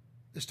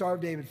 the Star of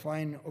David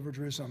flying over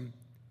Jerusalem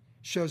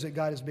shows that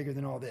God is bigger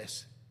than all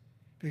this.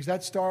 Because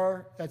that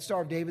star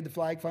of David, the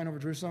flag flying over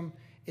Jerusalem,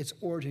 its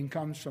origin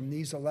comes from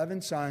these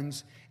 11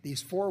 sons,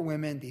 these 4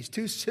 women, these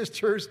 2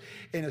 sisters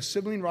in a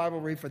sibling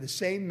rivalry for the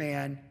same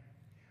man.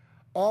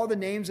 All the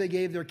names they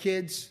gave their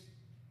kids,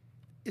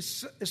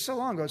 it's so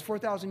long ago, it's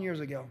 4,000 years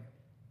ago.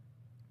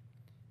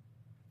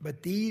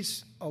 But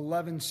these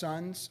 11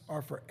 sons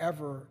are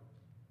forever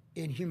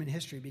in human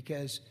history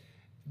because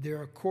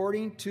they're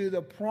according to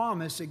the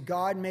promise that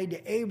God made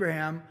to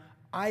Abraham,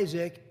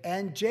 Isaac,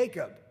 and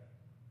Jacob.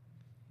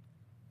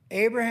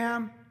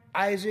 Abraham,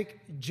 Isaac,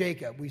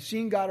 Jacob. We've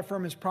seen God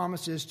affirm his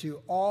promises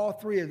to all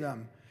 3 of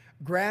them.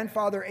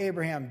 Grandfather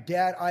Abraham,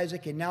 dad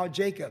Isaac, and now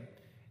Jacob.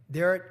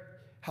 They're at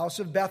house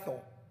of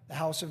Bethel, the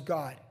house of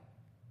God.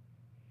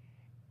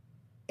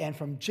 And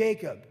from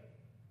Jacob,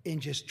 in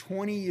just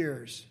 20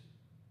 years,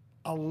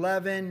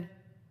 11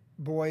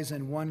 boys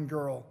and 1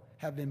 girl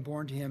have been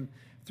born to him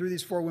through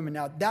these 4 women.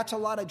 Now, that's a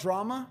lot of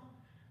drama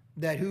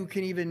that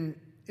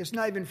it's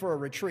not even for a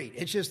retreat.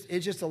 It's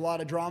just a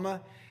lot of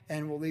drama,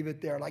 and we'll leave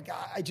it there. Like,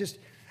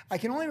 I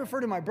can only refer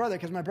to my brother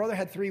because my brother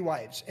had 3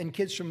 wives and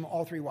kids from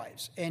all 3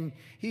 wives. And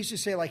he used to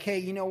say, like, hey,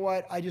 you know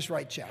what? I just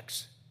write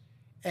checks.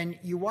 And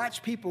you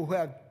watch people who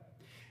have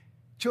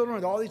children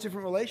with all these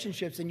different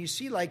relationships, and you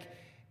see, like,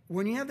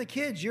 when you have the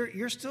kids,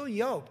 you're still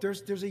yoked.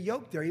 There's a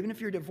yoke there. Even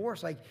if you're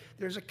divorced, like,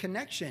 there's a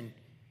connection.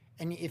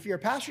 And if you're a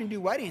pastor and do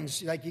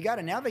weddings, like, you got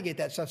to navigate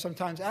that stuff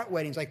sometimes at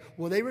weddings. Like,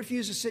 well, they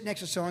refuse to sit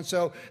next to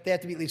so-and-so. They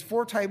have to be at least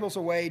 4 tables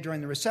away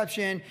during the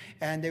reception.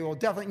 And they will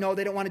definitely, no,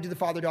 they don't want to do the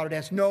father-daughter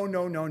dance. No,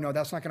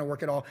 that's not going to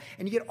work at all.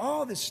 And you get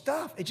all this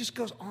stuff. It just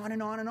goes on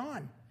and on and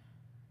on.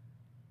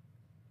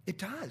 It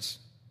does.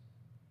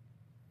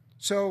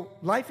 So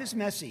life is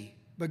messy,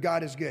 but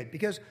God is good.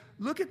 Because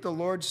look at the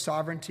Lord's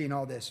sovereignty in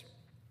all this.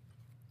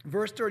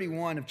 Verse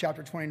 31 of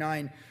chapter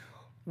 29,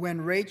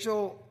 when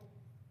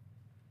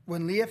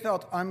Leah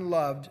felt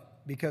unloved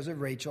because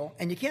of Rachel,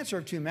 and you can't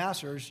serve 2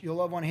 masters, you'll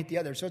love one and hate the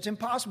other. So it's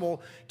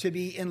impossible to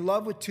be in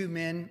love with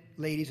 2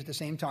 ladies at the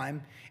same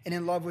time, and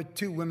in love with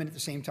 2 women at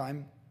the same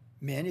time,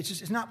 men.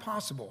 It's not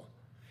possible.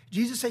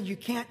 Jesus said you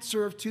can't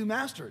serve 2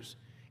 masters.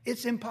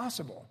 It's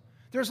impossible.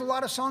 There's a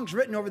lot of songs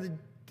written over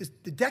the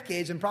the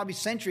decades and probably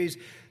centuries,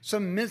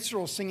 some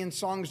minstrels singing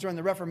songs during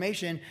the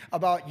Reformation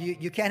about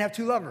you can't have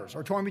two lovers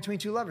or torn between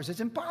two lovers. It's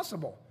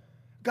impossible.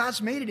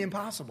 God's made it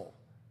impossible.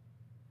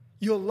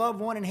 You'll love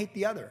one and hate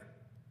the other.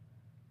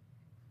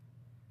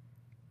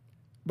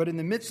 But in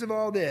the midst of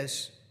all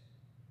this,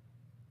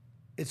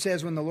 it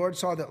says, when the Lord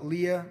saw that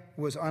Leah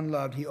was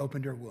unloved, he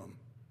opened her womb.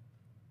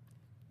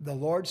 The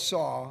Lord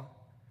saw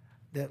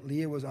that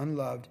Leah was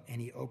unloved, and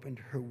he opened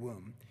her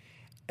womb.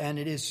 And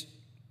it is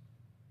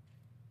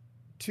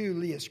to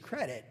Leah's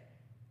credit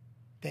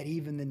that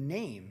even the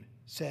name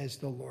says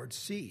the Lord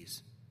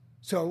sees.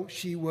 So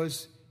she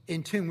was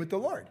in tune with the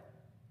Lord.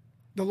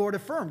 The Lord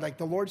affirmed, like,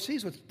 the Lord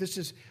sees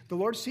the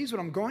Lord sees what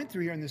I'm going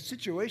through here in this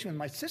situation with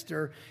my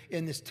sister,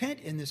 in this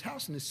tent, in this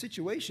house, in this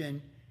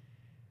situation.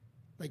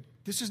 Like,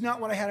 this is not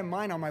what I had in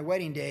mind on my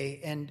wedding day,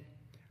 and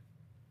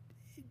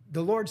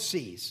the Lord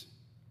sees.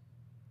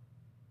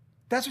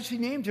 That's what she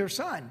named her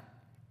son.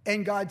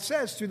 And God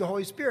says through the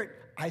Holy Spirit,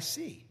 I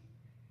see.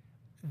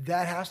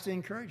 That has to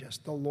encourage us.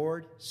 The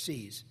Lord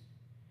sees.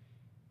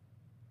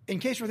 In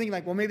case we're thinking,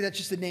 like, well, maybe that's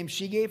just the name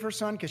she gave her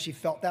son because she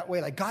felt that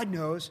way. Like, God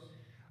knows.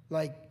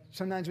 Like,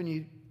 sometimes when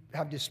you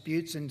have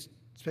disputes, and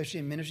especially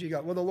in ministry, you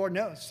go, well, the Lord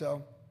knows.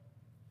 So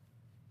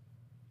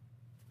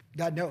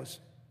God knows.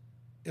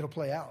 It'll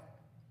play out.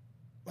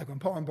 Like when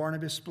Paul and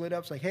Barnabas split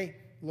up, it's like, hey,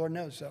 the Lord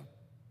knows. So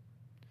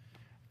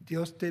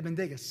Dios te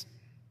bendigas.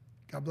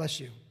 God bless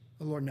you.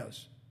 The Lord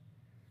knows.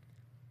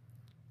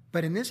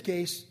 But in this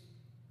case,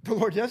 the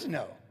Lord doesn't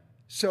know.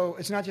 So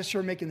it's not just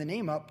her making the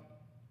name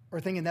up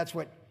or thinking that's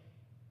what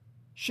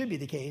should be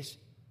the case.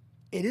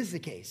 It is the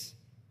case.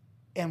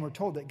 And we're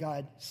told that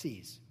God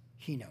sees.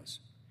 He knows.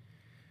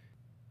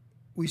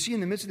 We see in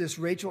the midst of this,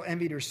 Rachel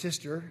envied her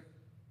sister,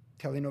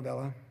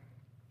 telenovela,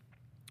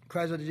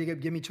 cries out to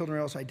Jacob, give me children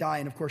or else I die.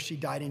 And of course, she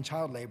died in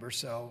child labor.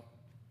 So,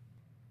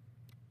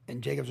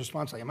 and Jacob's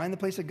response, like, am I in the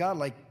place of God?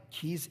 Like,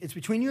 it's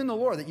between you and the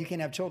Lord that you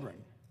can't have children.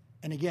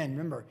 And again,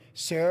 remember,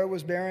 Sarah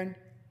was barren,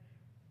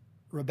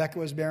 Rebekah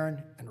was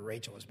barren, and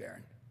Rachel was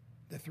barren.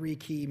 The three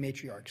key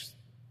matriarchs.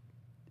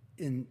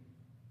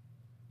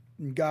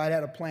 God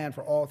had a plan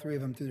for all three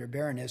of them through their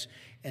barrenness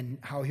and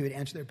how he would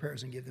answer their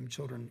prayers and give them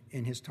children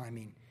in his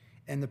timing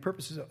and the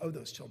purposes of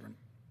those children.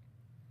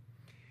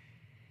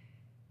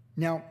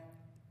 Now,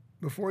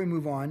 before we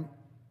move on,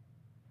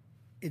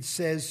 it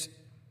says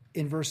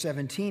in verse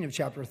 17 of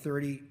chapter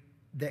 30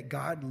 that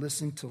God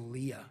listened to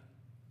Leah.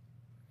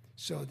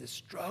 So the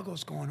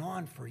struggle's going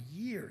on for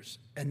years.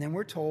 And then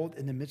we're told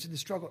in the midst of the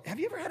struggle, have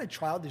you ever had a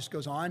trial that just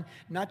goes on,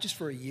 not just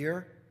for a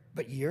year,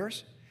 but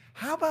years?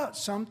 How about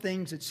some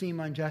things that seem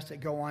unjust that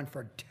go on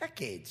for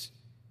decades?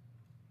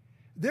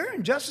 There are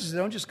injustices that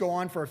don't just go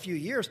on for a few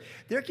years.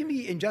 There can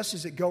be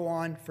injustices that go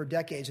on for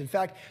decades. In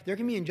fact, there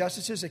can be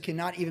injustices that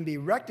cannot even be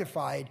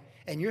rectified,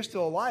 and you're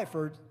still alive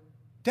for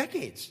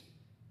decades.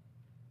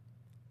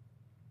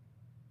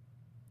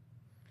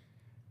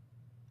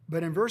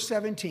 But in verse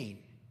 17,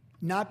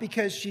 not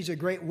because she's a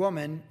great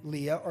woman,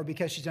 Leah, or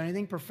because she's done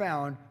anything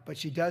profound, but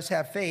she does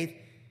have faith,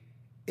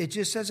 it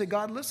just says that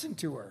God listened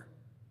to her.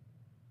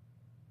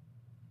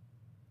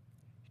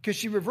 Because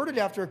she reverted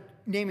after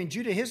naming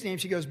Judah his name.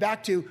 She goes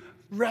back to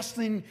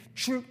wrestling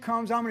troop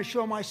comes. I'm going to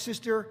show my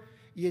sister.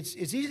 It's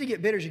easy to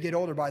get bitter as you get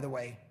older, by the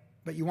way.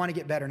 But you want to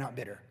get better, not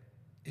bitter.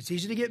 It's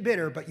easy to get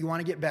bitter, but you want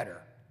to get better.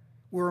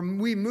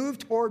 We move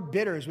toward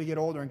bitter as we get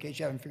older, in case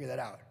you haven't figured that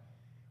out.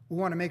 We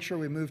want to make sure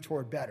we move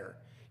toward better.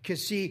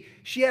 Because, see,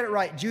 she had it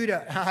right.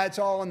 Judah, it's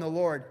all in the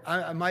Lord.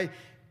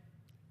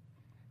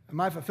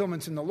 My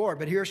fulfillment's in the Lord.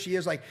 But here she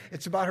is, like,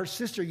 it's about her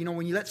sister. You know,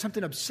 when you let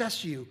something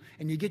obsess you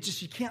and you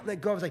can't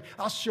let go. It's like,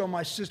 I'll show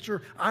my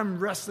sister. I'm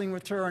wrestling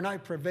with her and I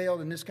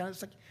prevailed and this kind of,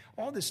 it's like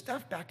all this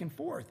stuff back and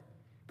forth.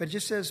 But it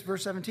just says,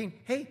 verse 17,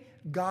 hey,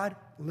 God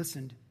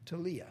listened to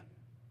Leah.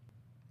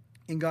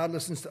 And God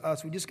listens to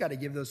us. We just got to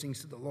give those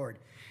things to the Lord.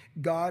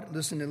 God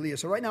listened to Leah.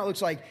 So right now it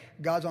looks like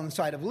God's on the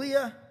side of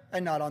Leah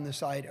and not on the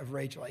side of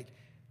Rachel. Like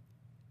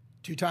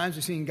 2 times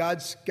we've seen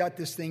God's got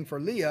this thing for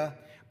Leah.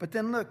 But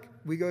then look,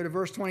 we go to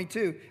verse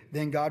 22.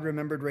 Then God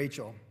remembered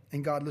Rachel,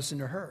 and God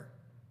listened to her.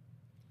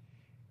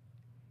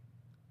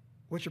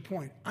 What's your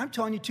point? I'm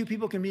telling you 2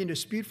 people can be in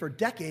dispute for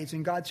decades,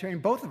 and God's hearing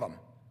both of them.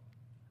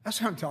 That's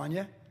what I'm telling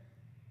you.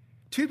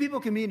 2 people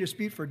can be in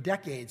dispute for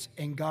decades,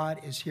 and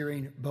God is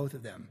hearing both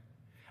of them.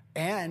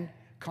 And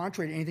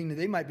contrary to anything that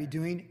they might be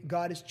doing,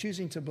 God is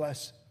choosing to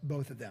bless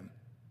both of them.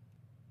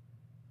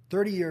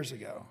 30 years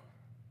ago,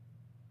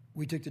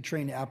 we took the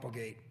train to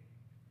Applegate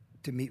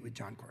to meet with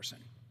John Corson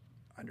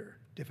under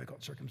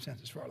difficult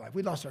circumstances for our life.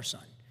 We lost our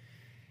son.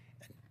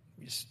 And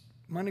we just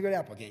wanted to go to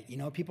Applegate. You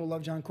know, people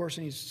love John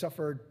Corson. He's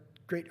suffered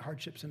great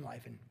hardships in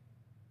life. And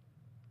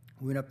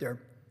we went up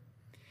there.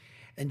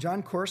 And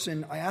John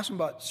Corson, I asked him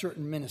about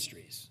certain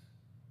ministries.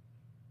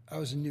 I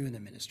was new in the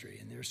ministry,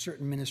 and there are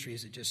certain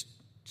ministries that just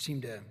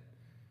seem to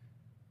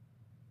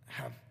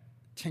have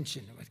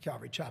tension with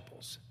Calvary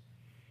Chapels.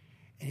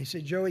 And he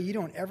said, Joey, you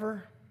don't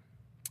ever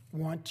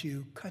want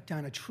to cut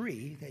down a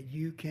tree that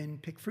you can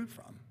pick fruit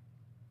from.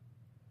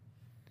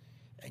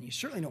 And you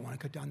certainly don't want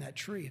to cut down that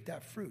tree if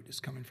that fruit is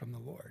coming from the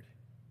Lord.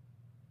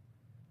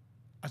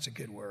 That's a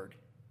good word.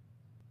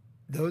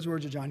 Those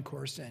words of Jon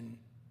Courson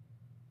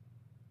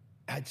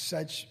had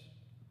such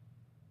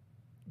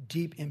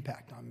deep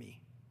impact on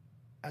me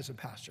as a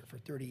pastor for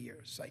 30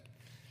 years. Like,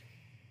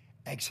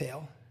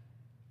 exhale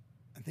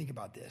and think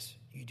about this.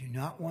 You do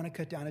not want to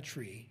cut down a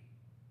tree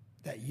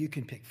that you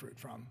can pick fruit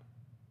from.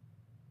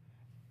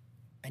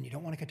 And you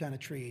don't want to cut down a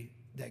tree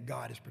that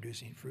God is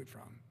producing fruit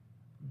from.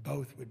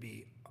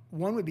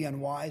 One would be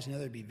unwise, and the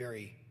other would be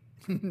very,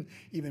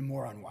 even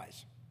more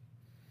unwise.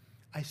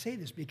 I say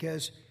this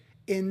because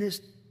in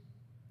this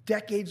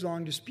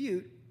decades-long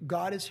dispute,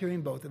 God is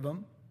hearing both of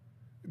them.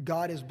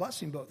 God is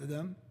blessing both of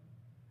them.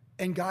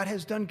 And God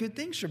has done good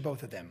things for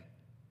both of them.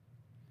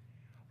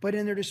 But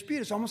in their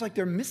dispute, it's almost like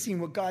they're missing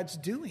what God's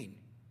doing.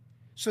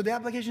 So the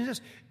application is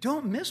this: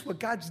 don't miss what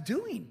God's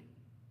doing.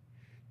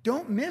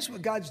 Don't miss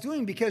what God's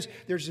doing, because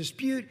there's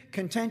dispute,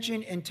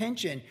 contention, and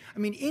tension. I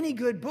mean, any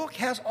good book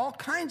has all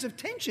kinds of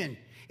tension.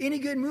 Any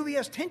good movie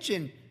has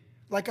tension.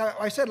 Like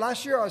I said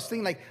last year, I was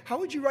thinking, like, how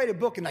would you write a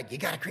book? And like, you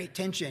got to create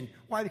tension.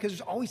 Why? Because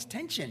there's always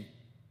tension.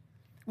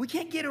 We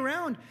can't get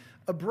around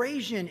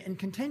abrasion and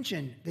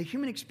contention. The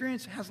human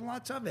experience has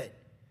lots of it.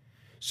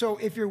 So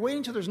if you're waiting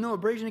until there's no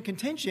abrasion and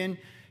contention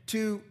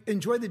to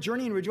enjoy the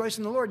journey and rejoice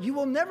in the Lord, you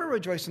will never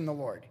rejoice in the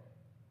Lord.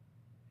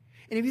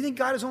 And if you think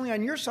God is only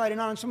on your side and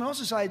not on someone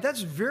else's side,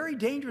 that's very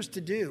dangerous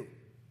to do.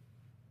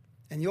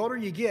 And the older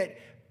you get,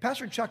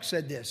 Pastor Chuck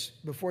said this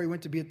before he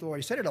went to be with the Lord.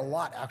 He said it a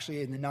lot,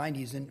 actually, in the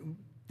 90s and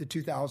the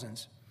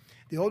 2000s.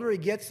 The older he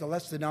gets, the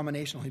less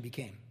denominational he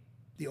became.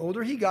 The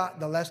older he got,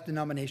 the less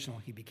denominational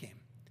he became.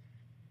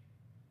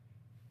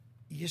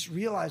 You just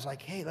realize,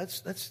 like, hey,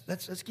 let's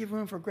give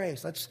room for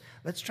grace.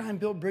 Let's try and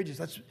build bridges.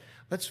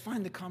 Let's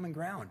find the common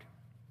ground.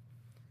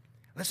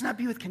 Let's not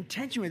be with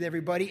contention with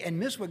everybody and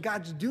miss what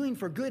God's doing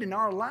for good in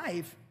our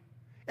life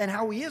and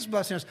how he is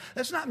blessing us.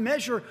 Let's not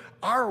measure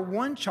our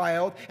one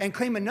child and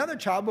claim another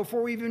child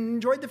before we even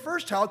enjoyed the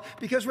first child,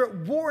 because we're at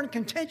war and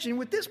contention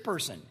with this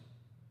person.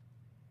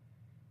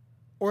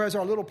 Or as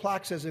our little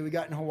plaque says that we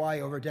got in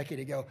Hawaii over a decade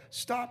ago,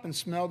 stop and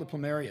smell the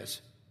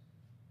plumerias.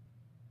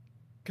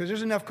 Because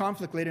there's enough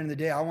conflict later in the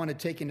day. I want to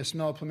take in the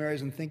smell of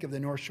plumerias and think of the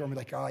North Shore and be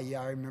like, oh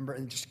yeah, I remember,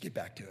 and just get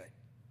back to it.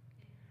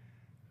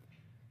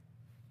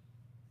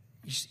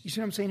 You see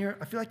what I'm saying here?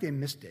 I feel like they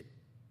missed it.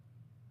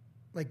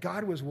 Like,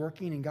 God was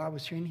working and God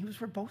was hearing. He was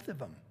for both of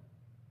them.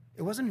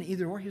 It wasn't an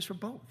either or. He was for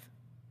both.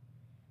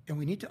 And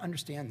we need to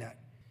understand that.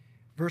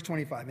 Verse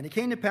 25, and it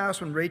came to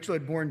pass when Rachel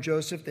had borne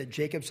Joseph that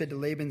Jacob said to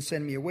Laban,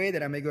 send me away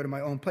that I may go to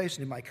my own place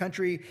and to my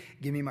country.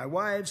 Give me my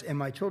wives and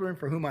my children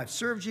for whom I've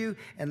served you,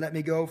 and let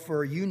me go,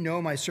 for you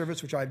know my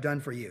service which I have done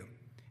for you.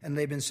 And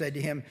Laban said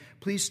to him,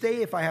 please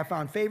stay if I have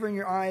found favor in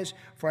your eyes,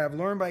 for I have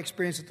learned by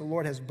experience that the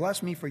Lord has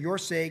blessed me for your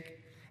sake.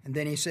 And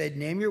then he said,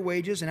 name your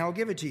wages, and I will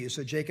give it to you.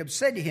 So Jacob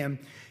said to him,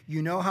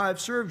 you know how I've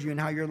served you and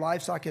how your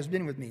livestock has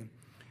been with me.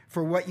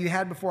 For what you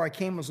had before I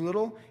came was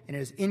little, and it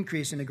has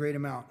increased in a great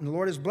amount. And the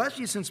Lord has blessed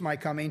you since my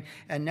coming,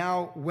 and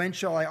now when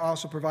shall I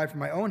also provide for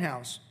my own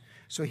house?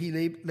 So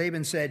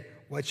Laban said,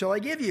 what shall I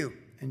give you?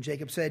 And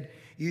Jacob said,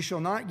 you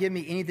shall not give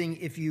me anything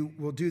if you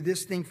will do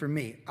this thing for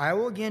me. I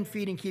will again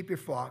feed and keep your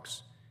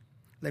flocks.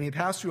 Let me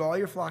pass through all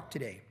your flock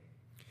today,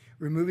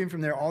 removing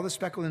from there all the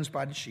speckled and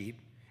spotted sheep,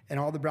 and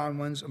all the brown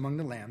ones among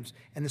the lambs,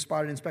 and the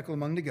spotted and speckled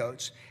among the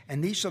goats,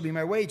 and these shall be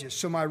my wages.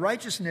 So my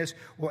righteousness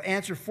will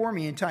answer for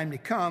me in time to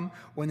come,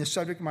 when the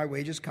subject of my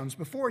wages comes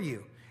before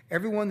you.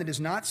 Everyone that is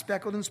not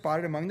speckled and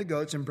spotted among the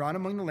goats and brown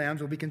among the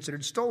lambs will be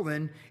considered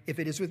stolen if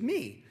it is with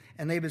me.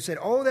 And Laban said,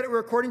 oh, that it were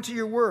according to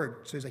your word.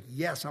 So he's like,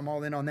 yes, I'm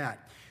all in on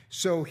that.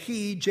 So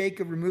he,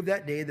 Jacob, removed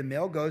that day the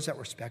male goats that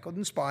were speckled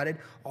and spotted,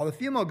 all the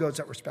female goats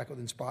that were speckled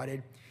and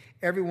spotted.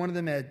 Every one of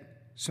them had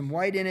some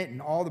white in it,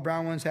 and all the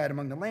brown ones had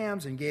among the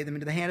lambs, and gave them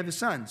into the hand of his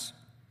sons.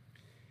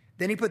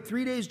 Then he put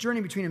 3 days'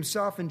 journey between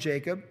himself and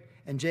Jacob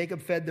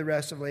fed the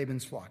rest of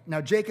Laban's flock. Now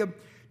Jacob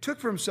took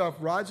for himself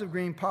rods of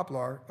green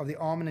poplar of the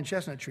almond and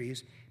chestnut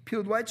trees,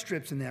 peeled white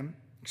strips in them,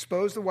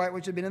 exposed the white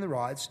which had been in the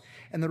rods,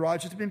 and the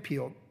rods which had been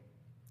peeled.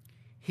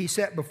 He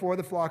set before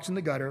the flocks in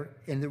the gutter,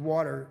 in the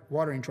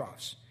watering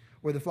troughs,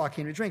 where the flock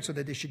came to drink, so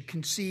that they should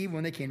conceive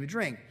when they came to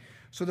drink.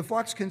 So the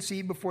flocks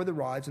conceived before the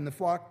rods, and the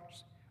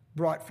flocks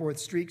brought forth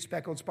streaked,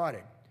 speckled,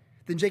 spotted.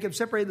 Then Jacob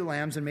separated the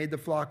lambs and made the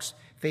flocks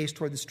face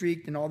toward the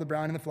streaked and all the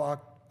brown in the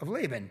flock of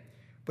Laban.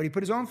 But he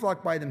put his own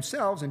flock by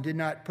themselves and did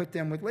not put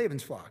them with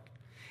Laban's flock.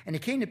 And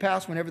it came to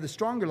pass, whenever the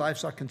stronger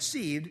livestock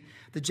conceived,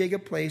 that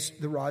Jacob placed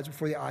the rods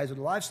before the eyes of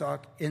the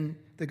livestock in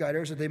the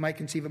gutters, that they might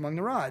conceive among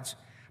the rods.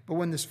 But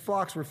when the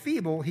flocks were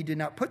feeble, he did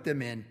not put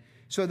them in.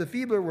 So the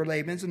feebler were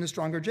Laban's and the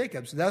stronger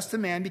Jacob's. Thus the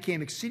man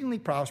became exceedingly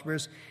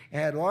prosperous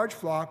and had large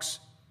flocks,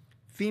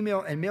 female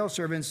and male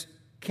servants,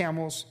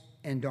 camels,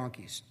 and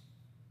donkeys.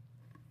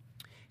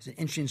 It's an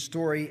interesting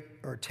story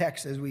or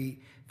text as we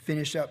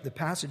finish up the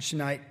passage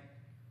tonight.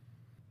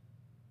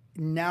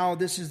 Now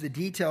this is the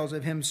details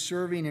of him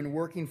serving and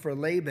working for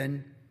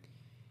Laban.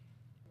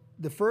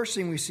 The first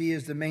thing we see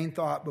is the main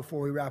thought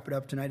before we wrap it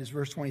up tonight is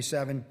verse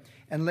 27.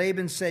 And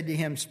Laban said to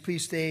him,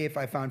 please stay if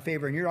I found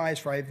favor in your eyes,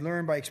 for I have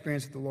learned by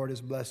experience that the Lord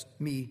has blessed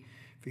me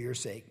for your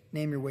sake.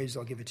 Name your wages,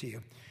 I'll give it to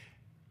you.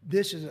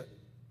 This is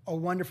a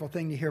wonderful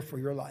thing to hear for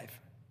your life.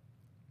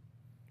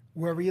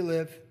 Wherever you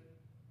live,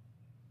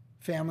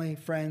 family,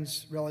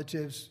 friends,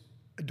 relatives,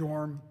 a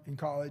dorm in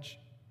college,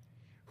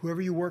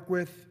 whoever you work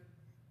with,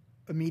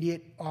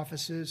 immediate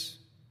offices,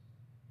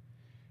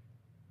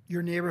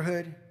 your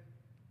neighborhood.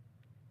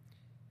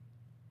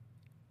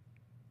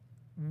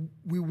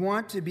 We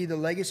want to be the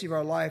legacy of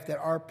our life that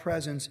our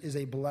presence is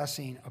a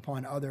blessing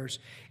upon others.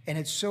 And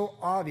it's so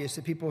obvious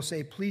that people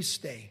say, please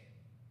stay.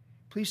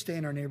 Please stay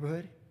in our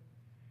neighborhood.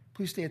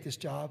 Please stay at this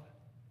job.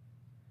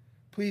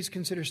 Please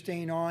consider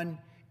staying on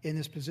in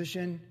this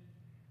position.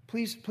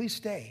 Please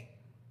stay.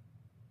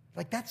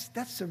 Like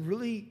that's a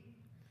really,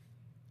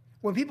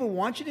 when people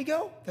want you to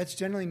go, that's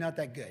generally not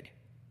that good.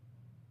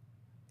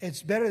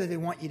 It's better that they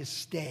want you to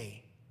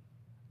stay.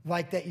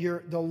 Like that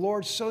the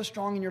Lord's so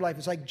strong in your life.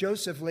 It's like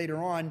Joseph later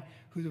on,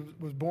 who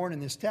was born in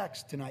this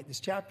text tonight, this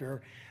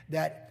chapter,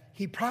 that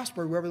he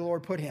prospered wherever the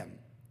Lord put him.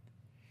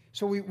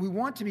 So we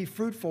want to be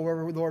fruitful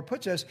wherever the Lord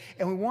puts us,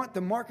 and we want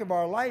the mark of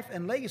our life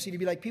and legacy to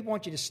be like people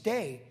want you to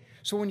stay.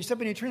 So when you step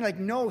into a tree, like,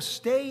 no,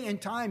 stay in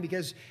time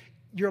because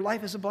your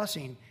life is a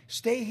blessing.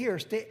 Stay here,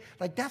 stay.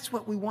 Like that's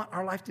what we want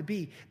our life to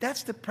be.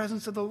 That's the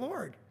presence of the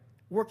Lord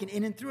working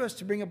in and through us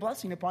to bring a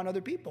blessing upon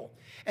other people.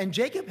 And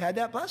Jacob had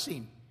that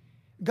blessing.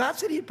 God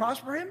said he'd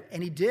prosper him,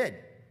 and he did.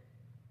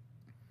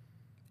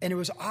 And it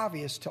was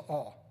obvious to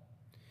all.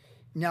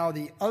 Now,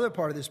 the other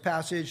part of this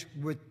passage,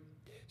 with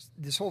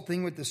this whole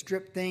thing with the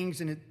strip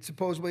things, and it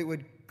supposedly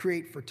would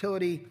create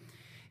fertility,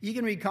 you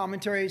can read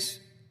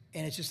commentaries,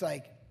 and it's just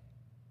like,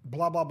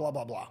 blah, blah, blah,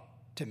 blah, blah,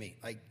 to me.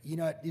 Like, you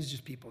know what? These are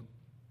just people.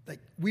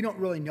 Like, we don't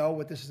really know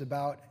what this is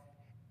about,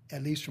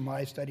 at least from what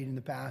I studied in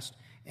the past.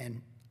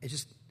 And it's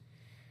just,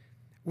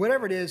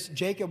 whatever it is,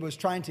 Jacob was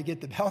trying to get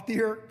the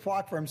healthier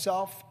flock for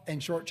himself and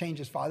shortchange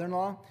his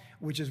father-in-law,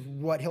 which is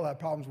what he'll have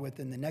problems with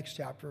in the next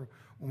chapter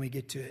when we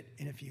get to it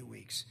in a few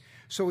weeks.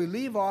 So we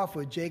leave off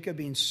with Jacob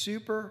being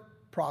super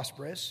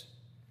prosperous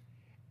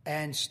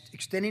and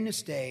extending his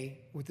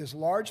stay with this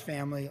large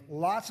family,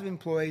 lots of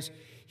employees.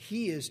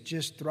 He is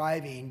just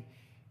thriving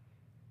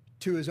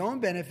to his own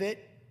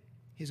benefit.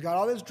 He's got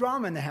all this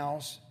drama in the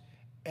house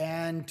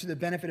and to the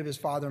benefit of his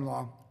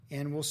father-in-law.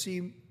 And we'll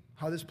see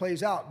how this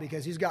plays out,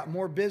 because he's got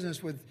more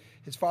business with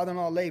his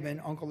father-in-law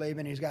Laban, Uncle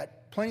Laban. He's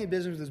got plenty of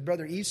business with his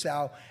brother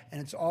Esau, and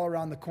it's all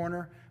around the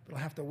corner, but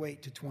he'll have to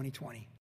wait to 2020.